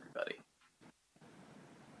education for everybody?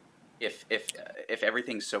 If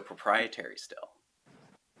everything's so proprietary still.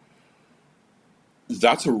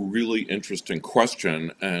 That's a really interesting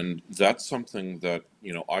question, and that's something that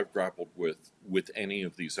I've grappled with any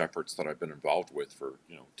of these efforts that I've been involved with for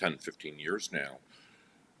 10, 15 years now.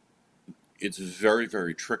 It's very,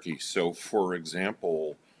 very tricky. So, for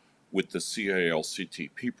example, with the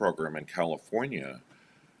CALCTP program in California,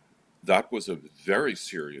 that was a very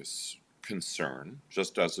serious concern,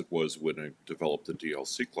 just as it was when I developed the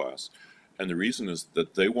DLC class. And the reason is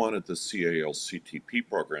that they wanted the CALCTP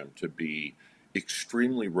program to be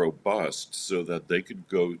extremely robust so that they could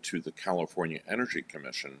go to the California Energy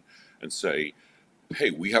Commission and say,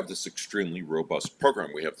 hey, we have this extremely robust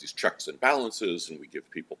program. We have these checks and balances, and we give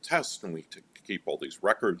people tests, and we keep all these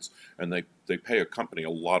records. And they pay a company a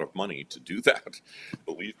lot of money to do that,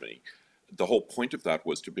 believe me. The whole point of that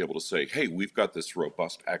was to be able to say, hey, we've got this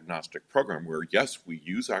robust agnostic program where, yes, we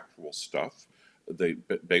use actual stuff.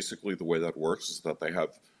 Basically, the way that works is that they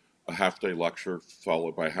have a half-day lecture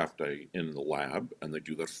followed by a half-day in the lab, and they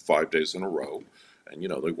do that 5 days in a row. And,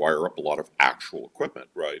 they wire up a lot of actual equipment,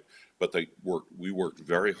 right? But we worked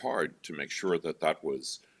very hard to make sure that that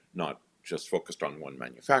was not just focused on one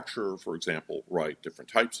manufacturer, for example, right? Different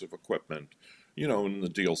types of equipment. In the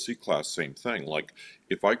DLC class, same thing. Like,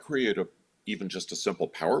 if I create even just a simple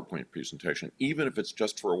PowerPoint presentation, even if it's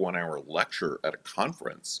just for a 1-hour lecture at a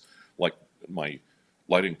conference, like my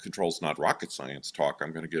lighting controls not rocket science talk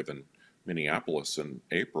I'm going to give in Minneapolis in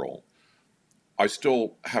April, I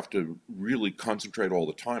still have to really concentrate all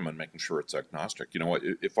the time on making sure it's agnostic.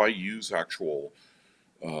 If I use actual,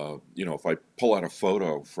 if I pull out a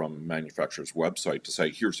photo from manufacturer's website to say,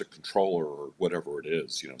 here's a controller or whatever it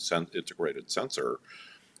is, integrated sensor,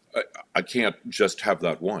 I can't just have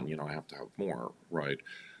that one, I have to have more, right?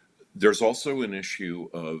 There's also an issue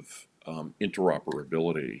of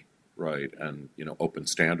interoperability, right? And, open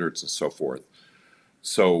standards and so forth.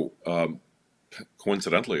 So,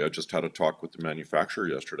 coincidentally, I just had a talk with the manufacturer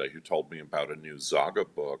yesterday who told me about a new Zaga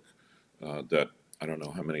book that I don't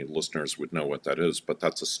know how many listeners would know what that is, but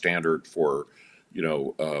that's a standard for,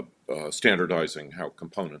 standardizing how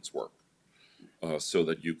components work so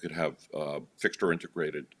that you could have fixture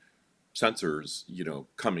integrated sensors,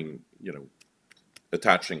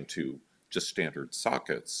 attaching to just standard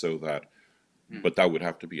sockets so that, but that would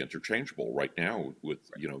have to be interchangeable. Right now with,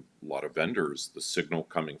 a lot of vendors, the signal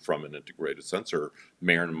coming from an integrated sensor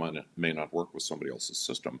may or may not work with somebody else's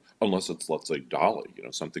system, unless it's, let's say, Dolly,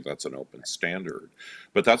 something that's an open standard.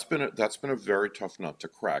 But that's been a very tough nut to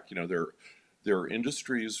crack. There are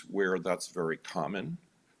industries where that's very common,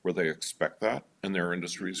 where they expect that, and there are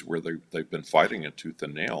industries where they've been fighting it tooth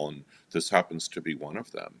and nail, and this happens to be one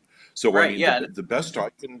of them. So, right, I mean, yeah. the best I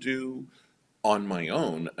can do on my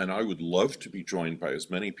own, and I would love to be joined by as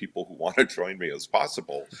many people who want to join me as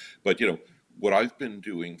possible, but, what I've been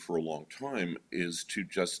doing for a long time is to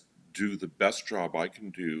just do the best job I can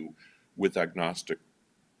do with agnostic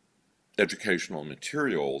educational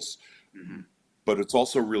materials. Mm-hmm. But it's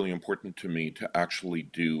also really important to me to actually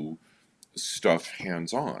do stuff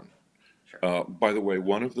hands-on. Sure. By the way,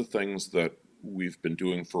 one of the things that we've been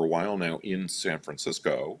doing for a while now in San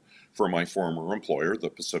Francisco for my former employer, the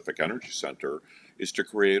Pacific Energy Center, is to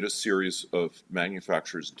create a series of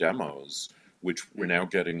manufacturers' demos, which we're now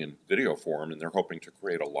getting in video form, and they're hoping to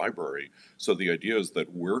create a library. So the idea is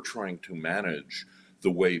that we're trying to manage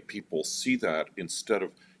the way people see that instead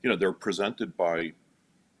of, they're presented by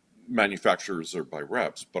manufacturers or by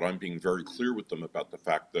reps, but I'm being very clear with them about the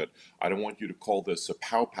fact that I don't want you to call this a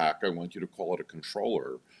POW pack, I want you to call it a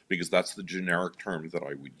controller, because that's the generic term that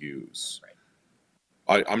I would use.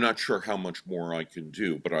 Right. I'm not sure how much more I can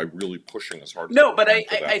do, but I'm really pushing as hard as No, I but can for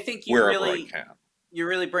that, I think you wherever really, I can. You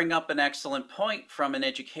really bring up an excellent point from an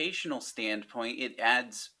educational standpoint. It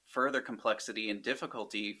adds further complexity and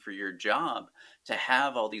difficulty for your job to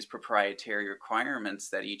have all these proprietary requirements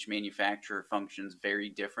that each manufacturer functions very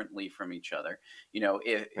differently from each other.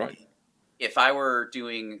 Right. If I were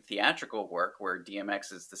doing theatrical work where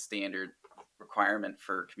DMX is the standard requirement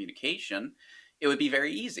for communication, it would be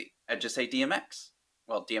very easy. I'd just say DMX.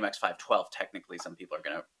 Well, DMX 512, technically, some people are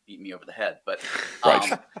going to beat me over the head, but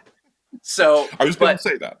right. so I was going to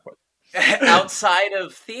say that, but outside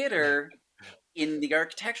of theater, in the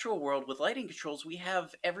architectural world with lighting controls, we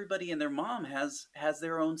have everybody and their mom has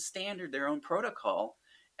their own standard, their own protocol.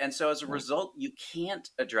 And so as a Right. result, you can't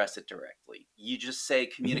address it directly. You just say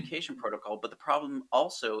communication protocol. But the problem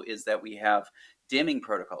also is that we have dimming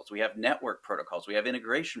protocols, we have network protocols, we have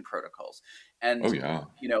integration protocols. Oh And yeah.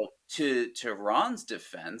 to Ron's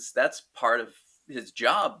defense, that's part of his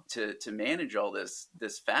job to manage all this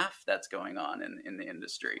faff that's going on in the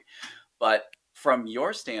industry. But from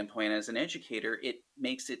your standpoint as an educator, it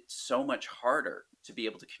makes it so much harder to be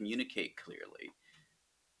able to communicate clearly.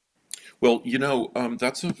 Well,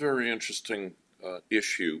 that's a very interesting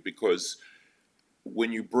issue because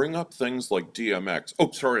when you bring up things like DMX,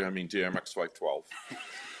 oh, sorry, I mean DMX 512.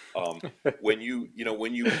 When you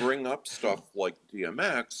bring up stuff like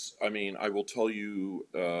DMX, I mean, I will tell you,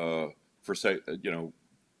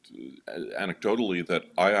 anecdotally, that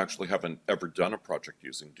I actually haven't ever done a project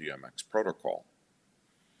using DMX protocol.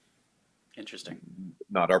 Interesting.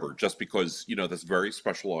 Not ever, just because that's very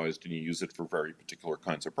specialized and you use it for very particular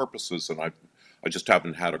kinds of purposes, and I just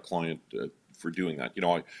haven't had a client for doing that.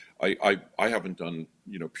 I haven't done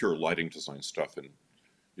pure lighting design stuff in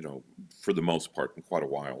for the most part in quite a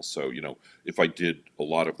while. So if I did a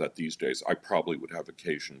lot of that these days, I probably would have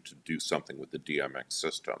occasion to do something with the DMX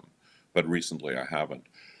system, but recently I haven't.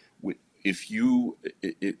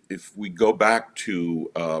 If we go back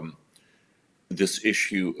to this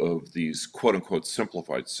issue of these quote unquote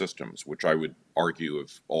simplified systems, which I would argue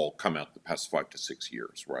have all come out the past 5 to 6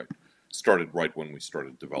 years, right? Started right when we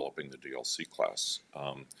started developing the DLC class.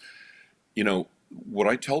 What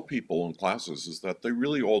I tell people in classes is that they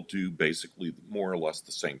really all do basically more or less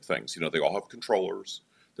the same things. They all have controllers.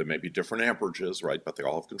 There may be different amperages, right? But they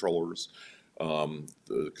all have controllers.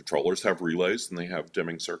 The controllers have relays and they have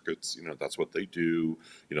dimming circuits. That's what they do.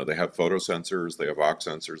 They have photosensors, they have aux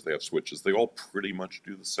sensors, they have switches. They all pretty much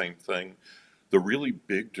do the same thing. The really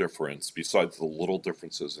big difference, besides the little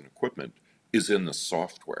differences in equipment, is in the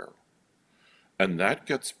software. And that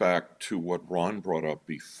gets back to what Ron brought up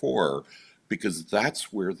before, because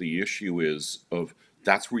that's where the issue is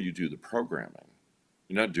that's where you do the programming.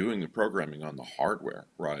 You're not doing the programming on the hardware,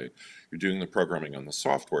 right? You're doing the programming on the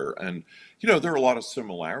software. And, there are a lot of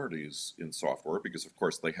similarities in software because, of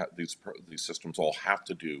course, they have these systems all have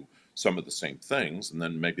to do some of the same things. And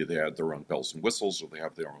then maybe they add their own bells and whistles or they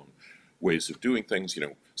have their own ways of doing things.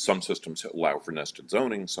 Some systems allow for nested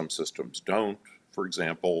zoning, some systems don't, for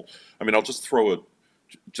example. I mean, I'll just throw it,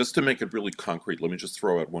 just to make it really concrete, let me just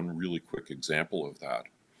throw out one really quick example of that.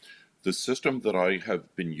 The system that I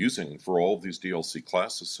have been using for all of these DLC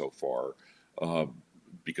classes so far,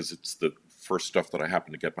 because it's the first stuff that I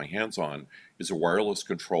happen to get my hands on, is a wireless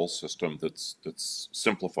control system that's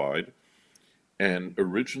simplified. And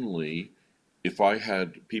originally, if I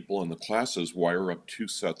had people in the classes wire up 2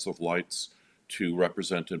 sets of lights to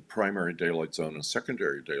represent a primary daylight zone and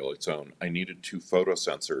secondary daylight zone, I needed 2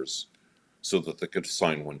 photosensors so that they could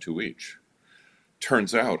assign 1 to each.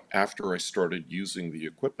 Turns out, after I started using the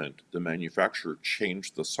equipment, the manufacturer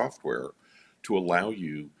changed the software to allow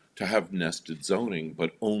you to have nested zoning,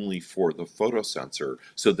 but only for the photosensor,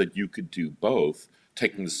 so that you could do both,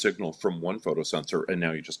 taking the signal from one photosensor, and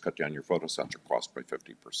now you just cut down your photosensor cost by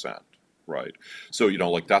 50%. Right. So,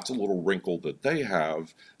 that's a little wrinkle that they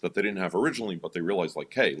have that they didn't have originally, but they realized,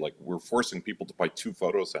 hey, we're forcing people to buy 2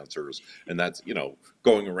 photosensors, and that's,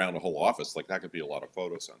 going around a whole office, that could be a lot of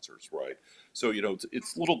photosensors, right? So,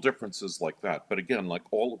 it's little differences like that. But again, my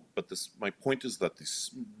point is that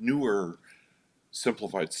these newer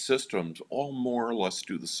simplified systems all more or less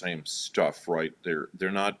do the same stuff, right? They're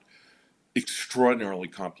not extraordinarily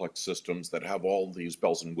complex systems that have all these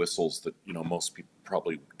bells and whistles that most people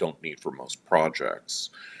probably don't need for most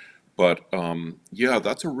projects. But yeah,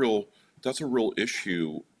 that's a real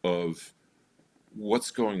issue of what's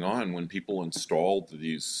going on when people install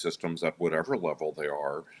these systems at whatever level they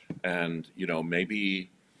are, and maybe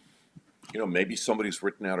somebody's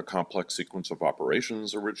written out a complex sequence of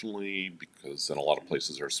operations originally, because in a lot of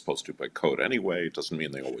places they're supposed to by code anyway. It doesn't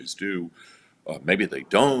mean they always do. Maybe they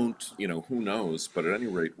don't, who knows? But at any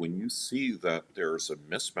rate, when you see that there's a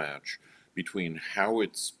mismatch between how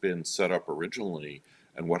it's been set up originally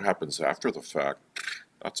and what happens after the fact,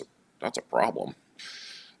 that's a problem.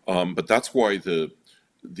 But that's why the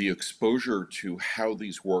exposure to how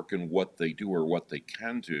these work and what they do or what they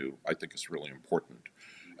can do, I think, is really important,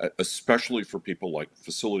 especially for people like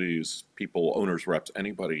facilities people, owners, reps,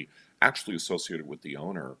 anybody actually associated with the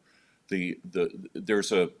owner.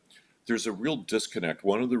 There's a real disconnect.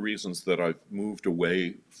 One of the reasons that I've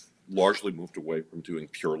largely moved away from doing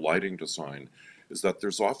pure lighting design is that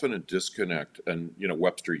there's often a disconnect. And,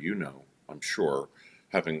 Webster, I'm sure,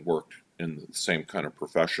 having worked in the same kind of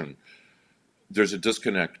profession, there's a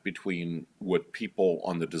disconnect between what people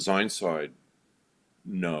on the design side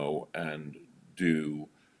know and do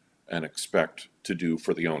and expect to do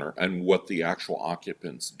for the owner and what the actual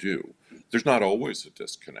occupants do. There's not always a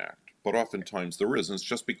disconnect, but oftentimes there is. And it's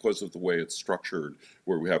just because of the way it's structured,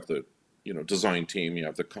 where we have the design team, you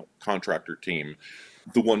have the contractor team.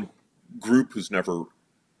 The one group who's never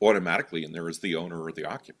automatically in there is the owner or the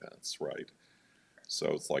occupants, right? So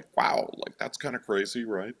it's like, wow, like that's kind of crazy,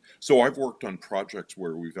 right? So I've worked on projects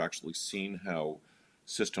where we've actually seen how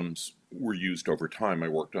systems were used over time. I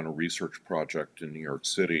worked on a research project in New York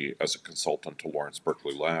City as a consultant to Lawrence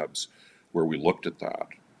Berkeley Labs, where we looked at that.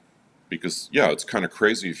 Because yeah, it's kind of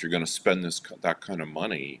crazy if you're going to spend that kind of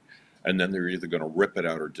money, and then they're either going to rip it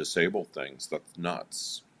out or disable things. That's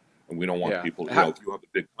nuts. And we don't want Yeah. people, if you have a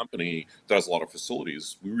big company that has a lot of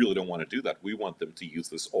facilities, we really don't want to do that. We want them to use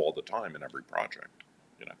this all the time in every project.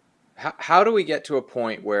 How do we get to a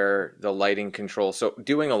point where the lighting control, so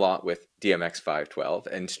doing a lot with DMX 512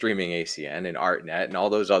 and streaming ACN and ArtNet and all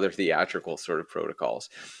those other theatrical sort of protocols,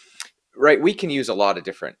 right? We can use a lot of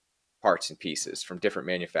different parts and pieces from different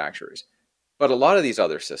manufacturers. But a lot of these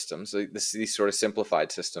other systems, these sort of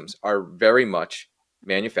simplified systems, are very much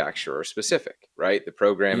manufacturer specific, right? The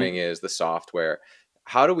programming is the software.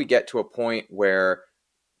 How do we get to a point where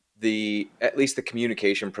at least the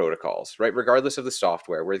communication protocols, right, regardless of the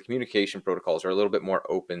software, where the communication protocols are a little bit more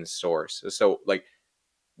open source? So like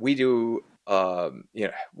we do,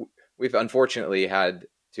 we've unfortunately had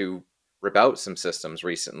to rip out some systems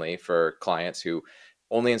recently for clients who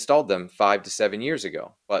only installed them 5 to 7 years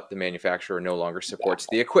ago, but the manufacturer no longer supports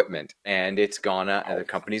the equipment, and it's gone out, and the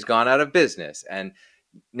company's gone out of business, and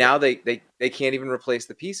now they can't even replace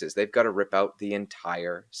the pieces. They've got to rip out the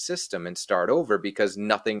entire system and start over because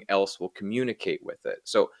nothing else will communicate with it.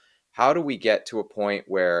 So how do we get to a point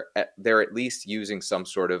where they're at least using some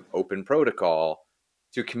sort of open protocol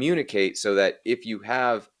to communicate, so that if you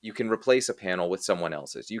can replace a panel with someone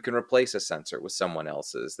else's, you can replace a sensor with someone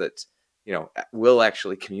else's, that will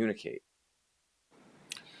actually communicate?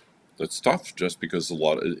 That's tough, just because a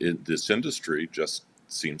lot of this industry just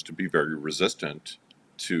seems to be very resistant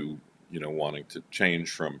to wanting to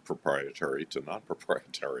change from proprietary to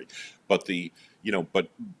non-proprietary. But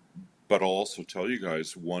but I'll also tell you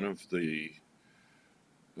guys, one of the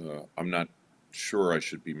I'm not sure I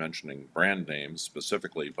should be mentioning brand names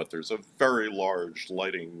specifically, but there's a very large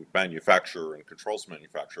lighting manufacturer and controls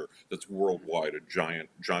manufacturer that's worldwide, a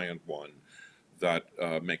giant one, that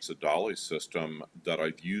makes a dolly system that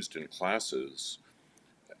I've used in classes.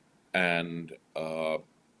 And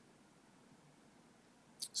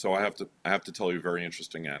so I have to tell you a very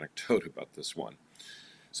interesting anecdote about this one.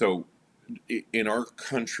 So in our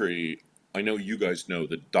country, I know you guys know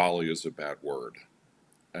that dolly is a bad word,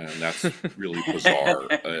 and that's really bizarre.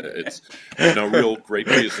 It's no real great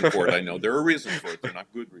reason for it. I know there are reasons for it. They're not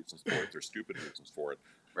good reasons for it. They're stupid reasons for it.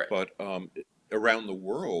 Right. But around the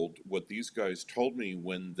world, what these guys told me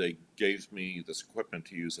when they gave me this equipment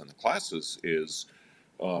to use in the classes is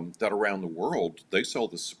that around the world, they sell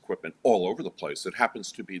this equipment all over the place. It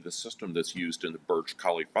happens to be the system that's used in the Burj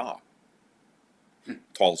Khalifa,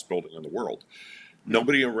 tallest building in the world.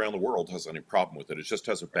 Nobody around the world has any problem with it. It just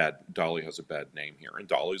has dolly has a bad name here. And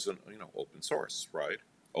dolly's an open source, right?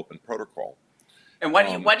 Open protocol. And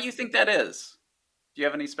why do you think that is? Do you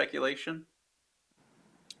have any speculation?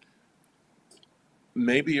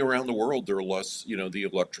 Maybe around the world they're less, the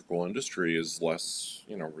electrical industry is less,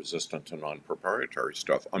 resistant to non-proprietary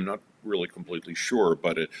stuff. I'm not really completely sure,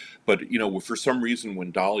 but for some reason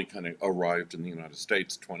when dolly kind of arrived in the United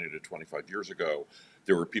States 20 to 25 years ago,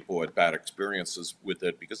 there were people who had bad experiences with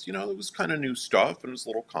it because, it was kind of new stuff and it was a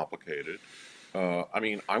little complicated.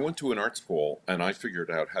 I went to an art school and I figured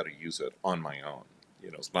out how to use it on my own.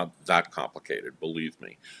 It's not that complicated, believe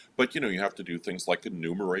me. But you have to do things like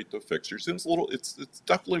enumerate the fixtures. And it's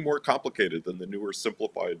definitely more complicated than the newer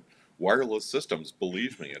simplified wireless systems.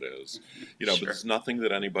 Believe me, it is. Sure. But there's nothing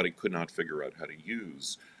that anybody could not figure out how to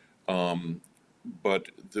use. But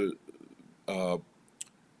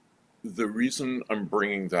the reason I'm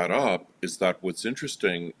bringing that up is that what's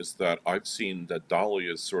interesting is that I've seen that dolly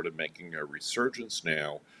is sort of making a resurgence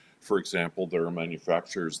now. For example, there are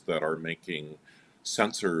manufacturers that are making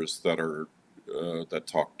sensors that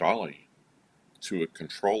talk dolly to a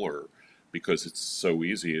controller because it's so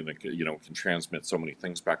easy and it can transmit so many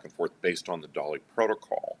things back and forth based on the dolly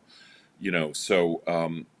protocol.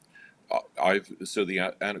 The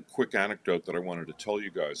quick anecdote that I wanted to tell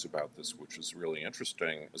you guys about this, which is really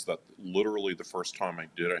interesting, is that literally the first time I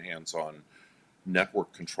did a hands-on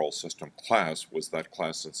network control system class was that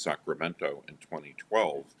class in Sacramento in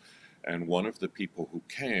 2012. And one of the people who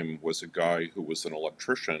came was a guy who was an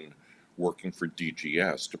electrician working for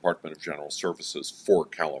DGS, Department of General Services, for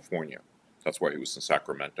California. That's why he was in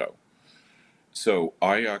Sacramento. So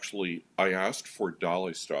I asked for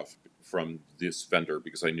dolly stuff from this vendor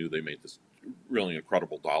because I knew they made this really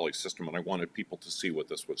incredible dolly system, and I wanted people to see what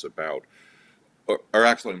this was about. Or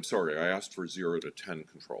actually, I'm sorry, I asked for 0 to 10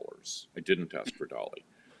 controllers. I didn't ask for dolly.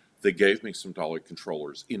 They gave me some dolly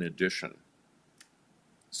controllers in addition.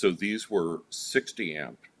 So these were 60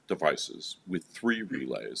 amp devices with 3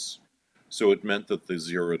 relays. So it meant that the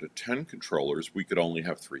 0 to 10 controllers, we could only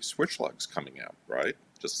have 3 switch legs coming out, right?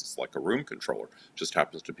 Just like a room controller, just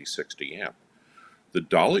happens to be 60 amp. The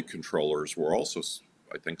dolly controllers were also,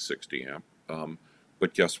 I think, 60 amp.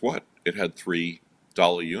 But guess what? It had 3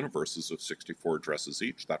 dolly universes of 64 addresses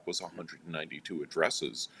each. That was 192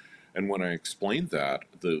 addresses. And when I explained that,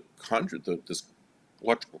 this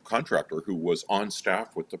electrical contractor who was on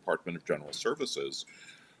staff with Department of General Services,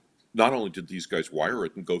 not only did these guys wire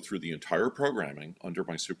it and go through the entire programming under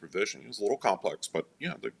my supervision, it was a little complex, but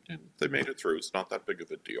yeah, they made it through. It's not that big of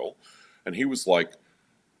a deal. And he was like,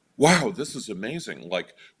 wow, this is amazing.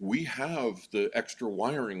 Like, we have the extra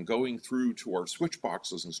wiring going through to our switch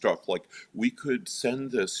boxes and stuff. Like, we could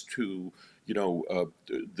send this to,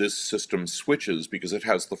 this system switches because it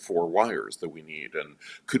has the 4 wires that we need. And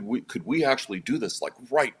could we actually do this like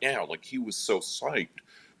right now? Like, he was so psyched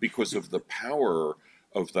because of the power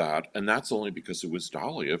of that. And that's only because it was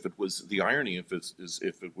dolly. If it was, the irony if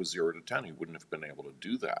it was 0 to 10, he wouldn't have been able to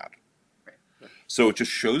do that. So it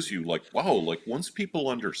just shows you, like, wow, like, once people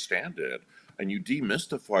understand it and you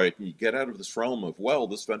demystify it and you get out of this realm of, well,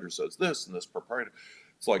 this vendor says this and this proprietor,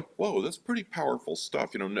 it's like, whoa, that's pretty powerful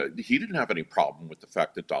stuff. He didn't have any problem with the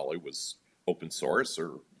fact that dolly was open source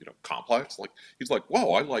or, complex. Like, he's like,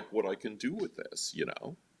 whoa, I like what I can do with this,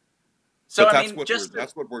 So, but I mean,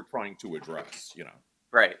 that's what we're trying to address,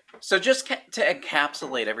 Right. So just to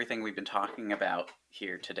encapsulate everything we've been talking about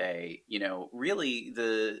here today, really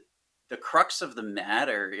the crux of the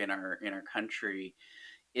matter in our country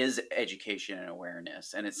is education and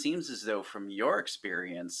awareness. And it seems as though, from your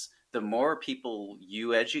experience, the more people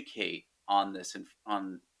you educate on this and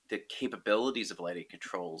on the capabilities of lighting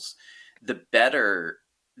controls, the better,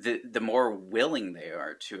 the more willing they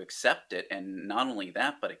are to accept it. And not only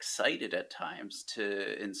that, but excited at times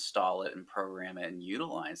to install it and program it and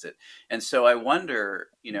utilize it. And so I wonder,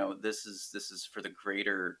 this is for the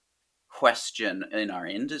greater question in our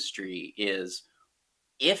industry, is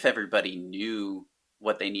if everybody knew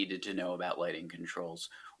what they needed to know about lighting controls,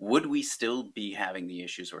 would we still be having the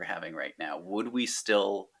issues we're having right now? Would we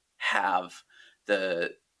still have the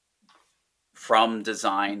from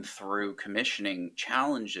design through commissioning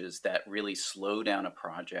challenges that really slow down a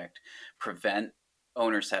project, prevent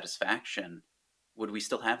owner satisfaction? Would we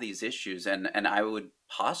still have these issues? And I would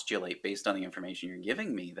postulate, based on the information you're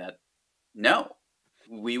giving me, that no,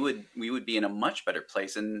 we would be in a much better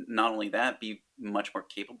place, and not only that, be much more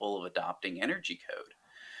capable of adopting energy code.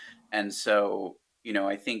 And so,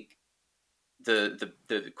 I think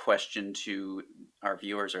the question to our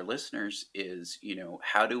viewers or listeners is,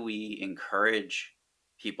 how do we encourage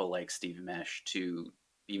people like Steve Mesh to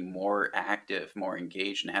be more active, more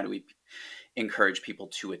engaged, and how do we encourage people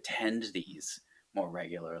to attend these more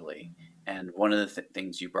regularly? And one of the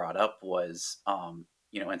things you brought up was,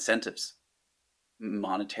 incentives.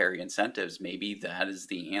 Monetary incentives. Maybe that is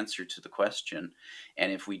the answer to the question.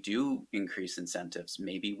 And if we do increase incentives,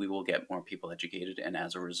 maybe we will get more people educated, and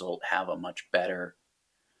as a result have a much better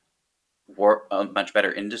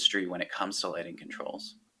industry when it comes to lighting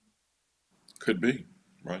controls. Could be,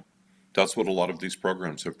 right? That's what a lot of these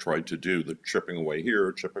programs have tried to do. They're chipping away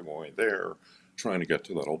here, chipping away there, trying to get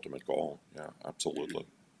to that ultimate goal. Yeah, absolutely.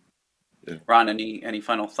 Yeah. Ron, any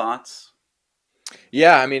final thoughts?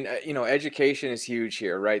 Yeah, I mean, education is huge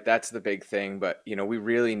here, right? That's the big thing. But, we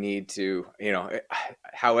really need to,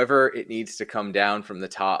 however it needs to come down from the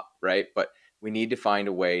top, right? But we need to find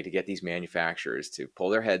a way to get these manufacturers to pull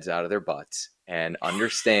their heads out of their butts and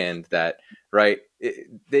understand that, right?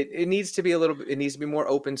 It needs to be it needs to be more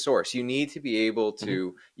open source. You need to be able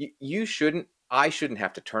to, I shouldn't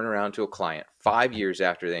have to turn around to a client 5 years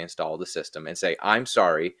after they install the system and say, I'm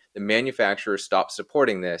sorry, the manufacturer stopped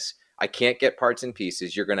supporting this. I can't get parts and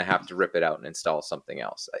pieces. You're going to have to rip it out and install something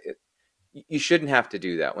else. You shouldn't have to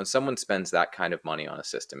do that. When someone spends that kind of money on a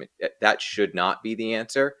system, that should not be the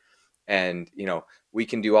answer. And, we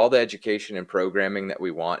can do all the education and programming that we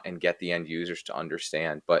want and get the end users to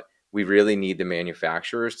understand. But we really need the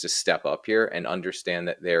manufacturers to step up here and understand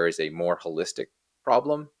that there is a more holistic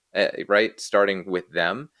problem right? Starting with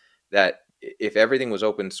them, that if everything was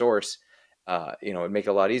open source, it'd make it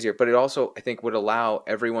a lot easier. But it also, I think, would allow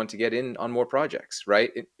everyone to get in on more projects,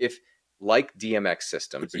 right? If like DMX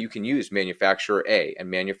systems, you can use manufacturer A and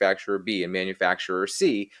manufacturer B and manufacturer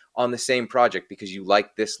C on the same project because you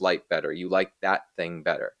like this light better, you like that thing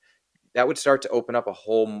better. That would start to open up a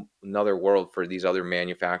whole another world for these other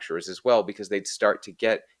manufacturers as well, because they'd start to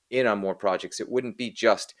get in on more projects. It wouldn't be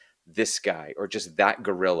just this guy or just that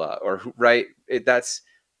gorilla, or right.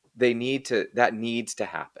 That needs to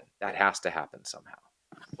happen. That has to happen somehow.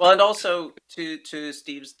 Well, and also to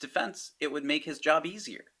Steve's defense, it would make his job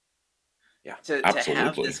easier. Yeah, to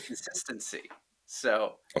have this consistency.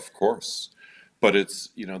 So of course, but it's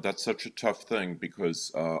that's such a tough thing,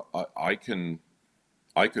 because I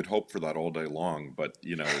could hope for that all day long, but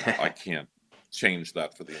I can't change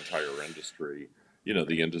that for the entire industry.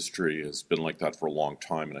 The industry has been like that for a long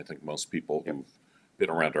time, and I think most people who've been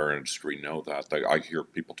around our industry know that. I hear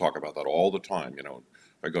people talk about that all the time.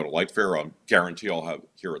 If I go to Light Fair, I guarantee I'll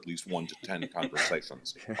hear at least 1 to 10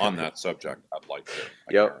 conversations on that subject at Light Fair.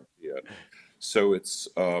 I guarantee it. So it's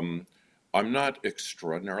I'm not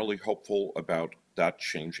extraordinarily hopeful about that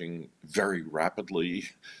changing very rapidly,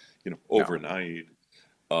 overnight.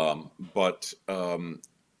 But I'm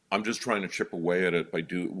just trying to chip away at it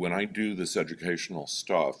when I do this educational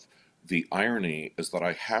stuff. The irony is that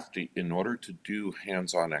I have to, in order to do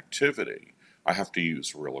hands-on activity, I have to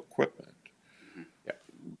use real equipment.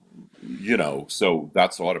 So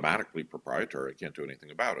that's automatically proprietary. I can't do anything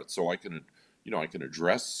about it. So I can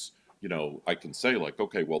address, I can say like,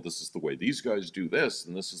 okay, well, this is the way these guys do this,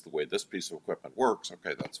 and this is the way this piece of equipment works.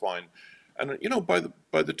 Okay, that's fine. And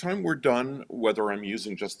by the time we're done, whether I'm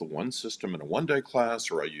using just the one system in a one-day class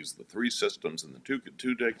or I use the 3 systems in the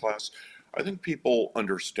two-day class, I think people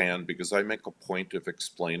understand, because I make a point of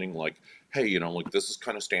explaining like, hey, like this is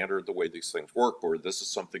kind of standard the way these things work, or this is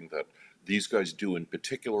something that these guys do in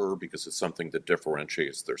particular because it's something that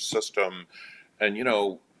differentiates their system. And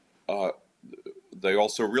they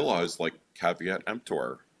also realize, like, caveat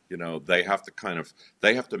emptor, they have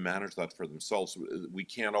to manage that for themselves. We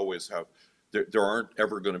can't always have, there aren't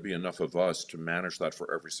ever going to be enough of us to manage that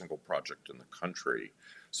for every single project in the country.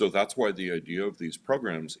 So that's why the idea of these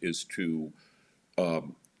programs is to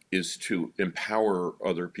empower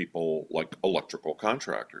other people, like electrical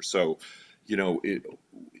contractors. So,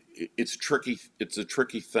 it's tricky. It's a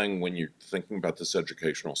tricky thing when you're thinking about this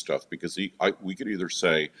educational stuff, because we could either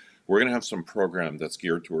say we're going to have some program that's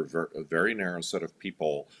geared to a very narrow set of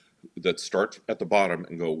people that start at the bottom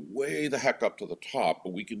and go way the heck up to the top,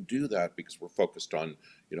 but we can do that because we're focused on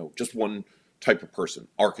just one type of person,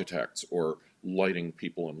 architects or lighting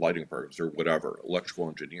people and lighting programs or whatever, electrical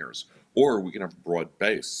engineers. Or we can have a broad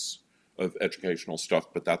base of educational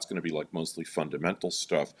stuff, but that's going to be like mostly fundamental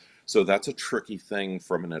stuff. So that's a tricky thing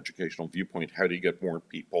from an educational viewpoint. How do you get more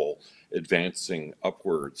people advancing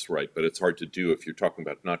upwards, right? But it's hard to do if you're talking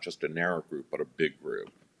about not just a narrow group, but a big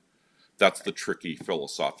group. That's the tricky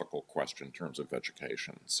philosophical question in terms of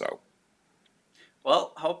education. So,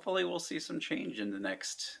 well, hopefully we'll see some change in the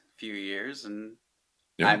next few years, and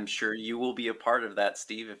I'm sure you will be a part of that,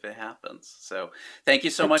 Steve, if it happens. So thank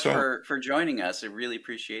you so much for joining us. I really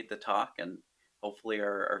appreciate the talk, and hopefully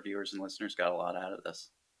our viewers and listeners got a lot out of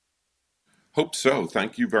this. Hope so.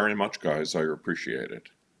 Thank you very much, guys. I appreciate it.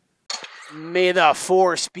 May the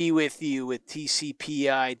force be with you with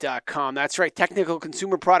TCPI.com. That's right, Technical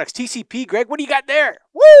Consumer Products. TCP, Greg, what do you got there?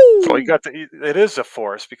 Woo! Well, it is a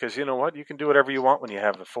force, because you know what? You can do whatever you want when you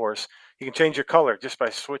have the force. You can change your color just by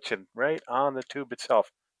switching right on the tube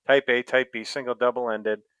itself. Type A, Type B, single,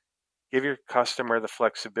 double-ended. Give your customer the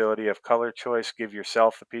flexibility of color choice. Give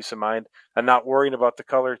yourself the peace of mind and not worrying about the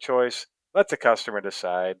color choice. Let the customer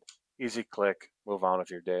decide. Easy click. Move on with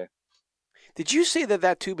your day. Did you say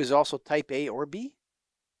that tube is also Type A or B?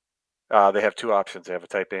 They have 2 options. They have a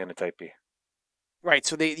Type A and a Type B. Right,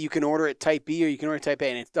 so you can order it Type B or you can order Type A,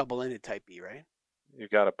 and it's double-ended Type B, right? You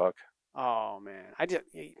got it, Buck. Oh, man.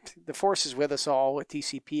 The force is with us all with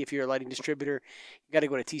TCP. If you're a lighting distributor, you got to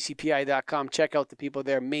go to TCPI.com. Check out the people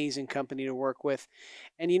there. Amazing company to work with.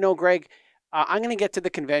 And Greg, I'm going to get to the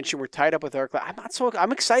convention. We're tied up with ArcLight.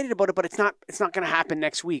 I'm excited about it, but it's not going to happen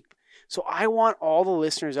next week. So I want all the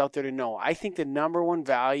listeners out there to know, I think the number one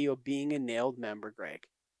value of being a NAILD member, Greg,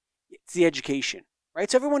 it's the education,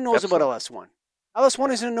 right? So everyone knows about LS1.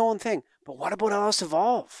 LS1 isn't a known thing, but what about LS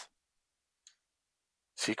Evolve?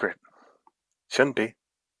 Secret. Shouldn't be.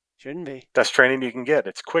 Shouldn't be. Best training you can get.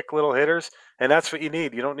 It's quick little hitters, and that's what you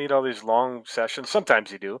need. You don't need all these long sessions.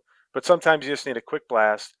 Sometimes you do, but sometimes you just need a quick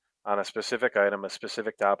blast on a specific item, a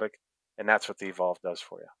specific topic, and that's what the Evolve does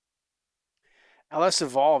for you. LS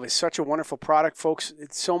Evolve is such a wonderful product, folks.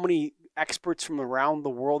 It's so many experts from around the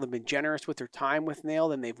world have been generous with their time with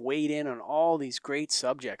NAILed, and they've weighed in on all these great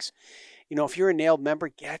subjects. You know, if you're a NAILed member,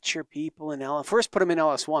 get your people in LS. First, put them in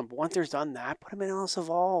LS1, but once there's done that, put them in LS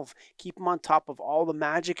Evolve. Keep them on top of all the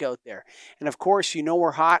magic out there. And of course, you know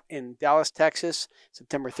we're hot in Dallas, Texas,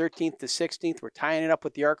 September 13th to 16th. We're tying it up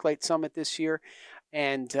with the ArcLight Summit this year.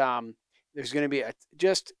 And there's going to be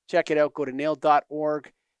just check it out. Go to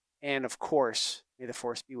nailed.org. And of course, may the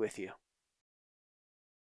force be with you.